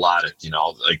remotely melodic,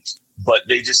 like, but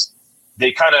they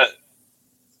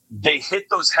hit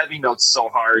those heavy notes so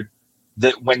hard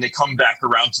that when they come back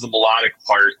around to the melodic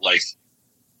part, like,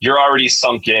 you're already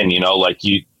sunk in, like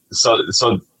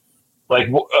like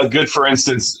a good, for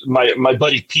instance, my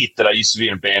buddy Pete that I used to be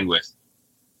in a band with,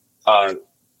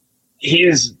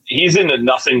 he's into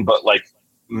nothing but like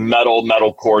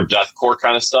metalcore, deathcore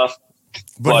kind of stuff.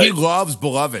 But he loves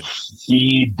Beloved.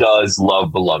 He does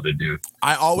love Beloved, dude.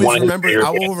 I always remember. I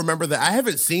will remember that. I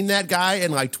haven't seen that guy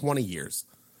in like 20 years.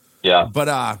 Yeah.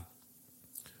 But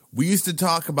we used to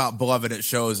talk about Beloved at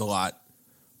shows a lot.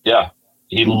 Yeah.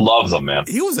 He loves them, man.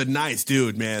 He was a nice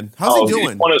dude, man. How's he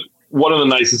doing? One of the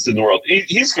nicest in the world.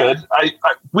 He's good.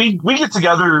 We get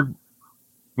together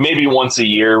maybe once a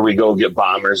year. We go get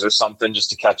Bombers or something just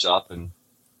to catch up, and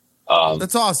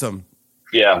that's awesome.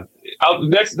 Yeah.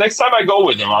 Next time I go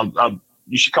with him,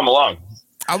 you should come along.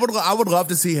 I would love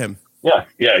to see him. Yeah.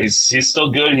 He's still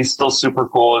good. He's still super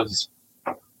cool.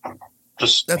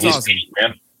 That's awesome, neat,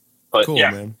 man. But cool,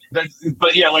 yeah, man.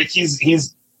 Like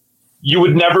he's. You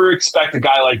would never expect a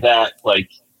guy like that.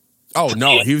 Like, oh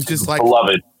no, he was just like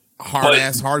Beloved, hard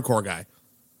ass hardcore guy.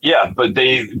 Yeah, but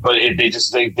they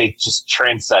just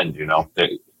transcend.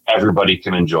 Everybody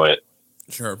can enjoy it.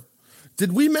 Sure.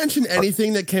 Did we mention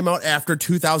anything that came out after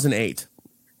 2008?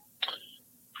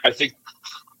 I think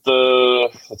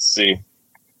let's see.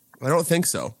 I don't think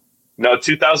so. No,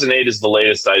 2008 is the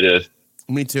latest I did.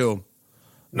 Me too.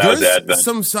 There's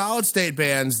some solid state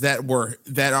bands that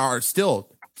are still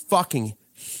fucking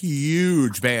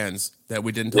huge bands that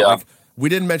we didn't talk. Like, we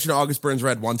didn't mention August Burns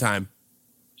Red one time.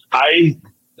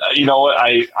 You know what?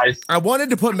 I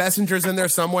wanted to put Messengers in there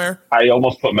somewhere. I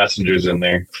almost put Messengers in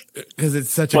there because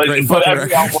it's such a great fucking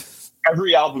record.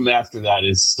 Every album after that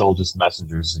is still just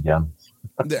Messengers again.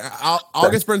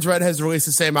 August Burns Red has released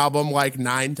the same album like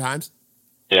 9 times.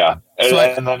 Yeah,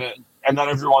 and then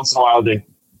every once in a while they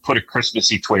put a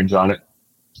Christmassy twinge on it.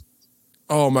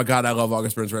 Oh my god, I love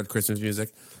August Burns Red Christmas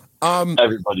music.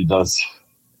 Everybody does.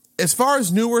 As far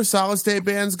as newer solid state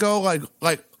bands go,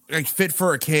 like Fit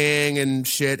for a King and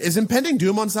shit, is Impending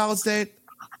Doom on Solid State?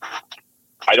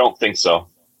 I don't think so.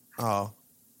 Oh,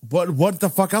 what the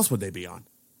fuck else would they be on?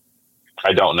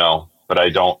 I don't know, but I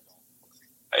don't.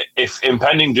 If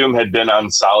Impending Doom had been on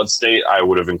Solid State, I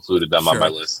would have included them on my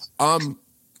list.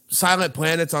 Silent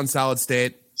Planet's on Solid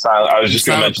State. I was just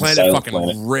going to mention Silent Planet.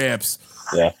 Fucking rips.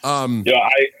 Yeah.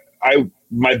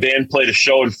 My band played a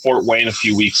show in Fort Wayne a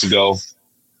few weeks ago,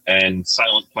 and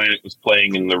Silent Planet was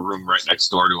playing in the room right next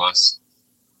door to us.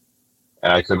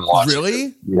 And I couldn't watch it.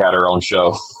 Really? We had our own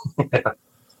show.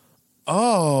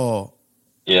 Oh.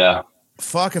 Yeah.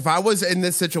 Fuck, if I was in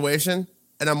this situation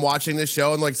and I'm watching this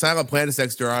show and like Silent Planet's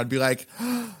next door, I'd be like,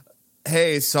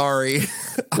 hey, sorry.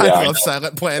 I love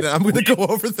Silent Planet. I'm going to go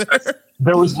over there.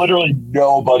 There was literally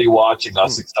nobody watching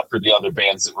us except for the other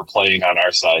bands that were playing on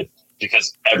our side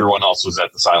because everyone else was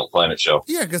at the Silent Planet show.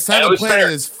 Yeah, because Silent Planet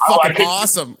is fucking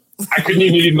awesome. I couldn't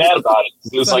even be mad about it.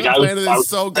 It was Silent like Planet is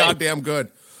so goddamn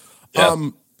good. Yeah.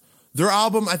 Their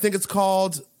album, I think it's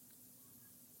called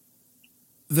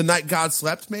The Night God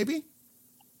Slept, maybe?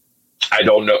 I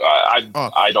don't know.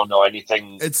 I don't know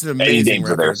anything. It's an amazing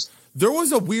record. Theirs. There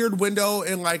was a weird window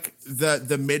in like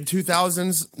the mid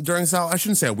 2000s during Solid. I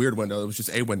shouldn't say a weird window. It was just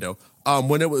a window.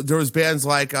 When there was bands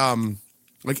like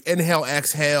Inhale,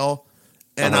 Exhale,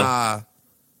 and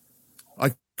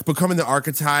like Becoming the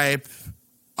Archetype.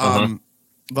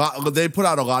 They put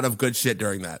out a lot of good shit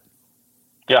during that.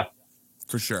 Yeah,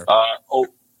 for sure.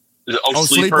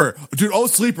 Sleeper, dude. Oh,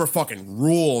 Sleeper fucking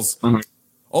rules. Mm-hmm.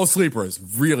 Oh, Sleeper is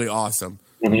really awesome.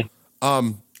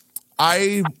 Mm-hmm.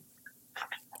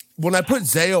 When I put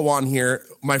Zayo on here,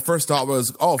 my first thought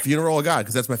was, Funeral of God,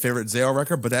 because that's my favorite Zayo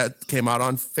record, but that came out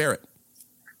on Ferret.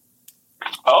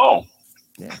 Oh.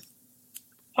 Yeah.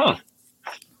 Huh.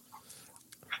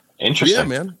 Interesting. Yeah,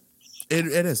 man. It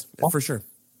is for sure.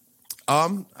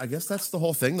 I guess that's the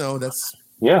whole thing, though.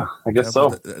 I guess so.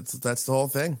 That's the whole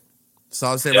thing.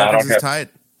 Solid State Yeah, Records is tight.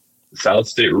 Solid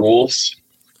State rules.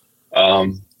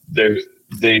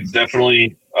 They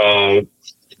definitely a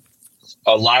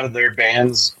lot of their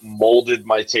bands molded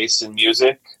my taste in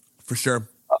music. For sure.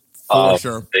 For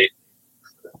sure.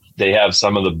 They have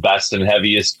some of the best and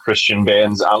heaviest Christian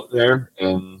bands out there,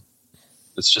 and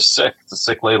it's just sick. It's a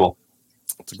sick label.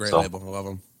 It's a great label. I love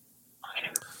them.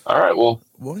 All right. Well,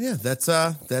 yeah, that's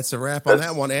a wrap on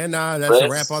that one, and that's a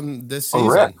wrap on this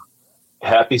season.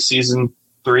 Happy season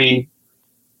 3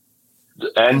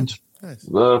 end. Nice.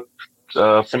 The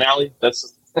finale.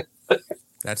 That's the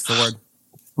word.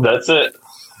 That's it.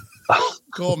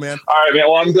 Cool, man. All right, man.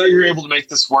 Well, I'm glad you were able to make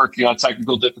this work.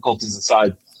 Technical difficulties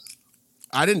aside.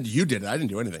 You did it. I didn't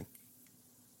do anything.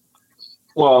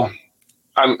 Well,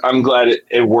 I'm glad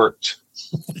it worked.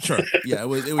 Sure. Yeah, it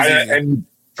was easy. And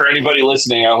for anybody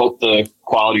listening, I hope the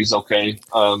quality's okay.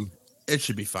 It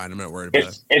should be fine. I'm not worried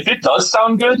about it. If it does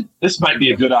sound good, this might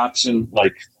be a good option,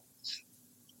 like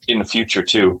in the future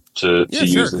too, to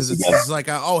use this again. It's like,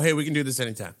 hey, we can do this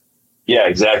anytime. Yeah,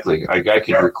 exactly. I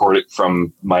could record it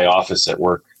from my office at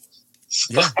work.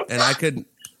 Yeah, and I could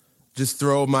just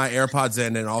throw my AirPods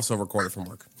in and also record it from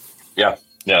work. Yeah,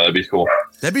 that'd be cool.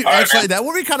 That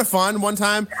would be kind of fun one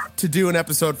time to do an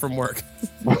episode from work.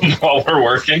 While we're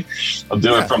working, I'll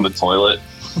do it from the toilet.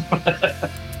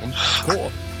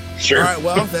 Cool. Sure. All right,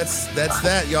 well, that's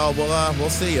that, y'all. We'll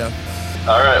see you.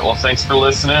 All right, well, thanks for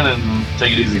listening, and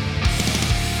take it easy.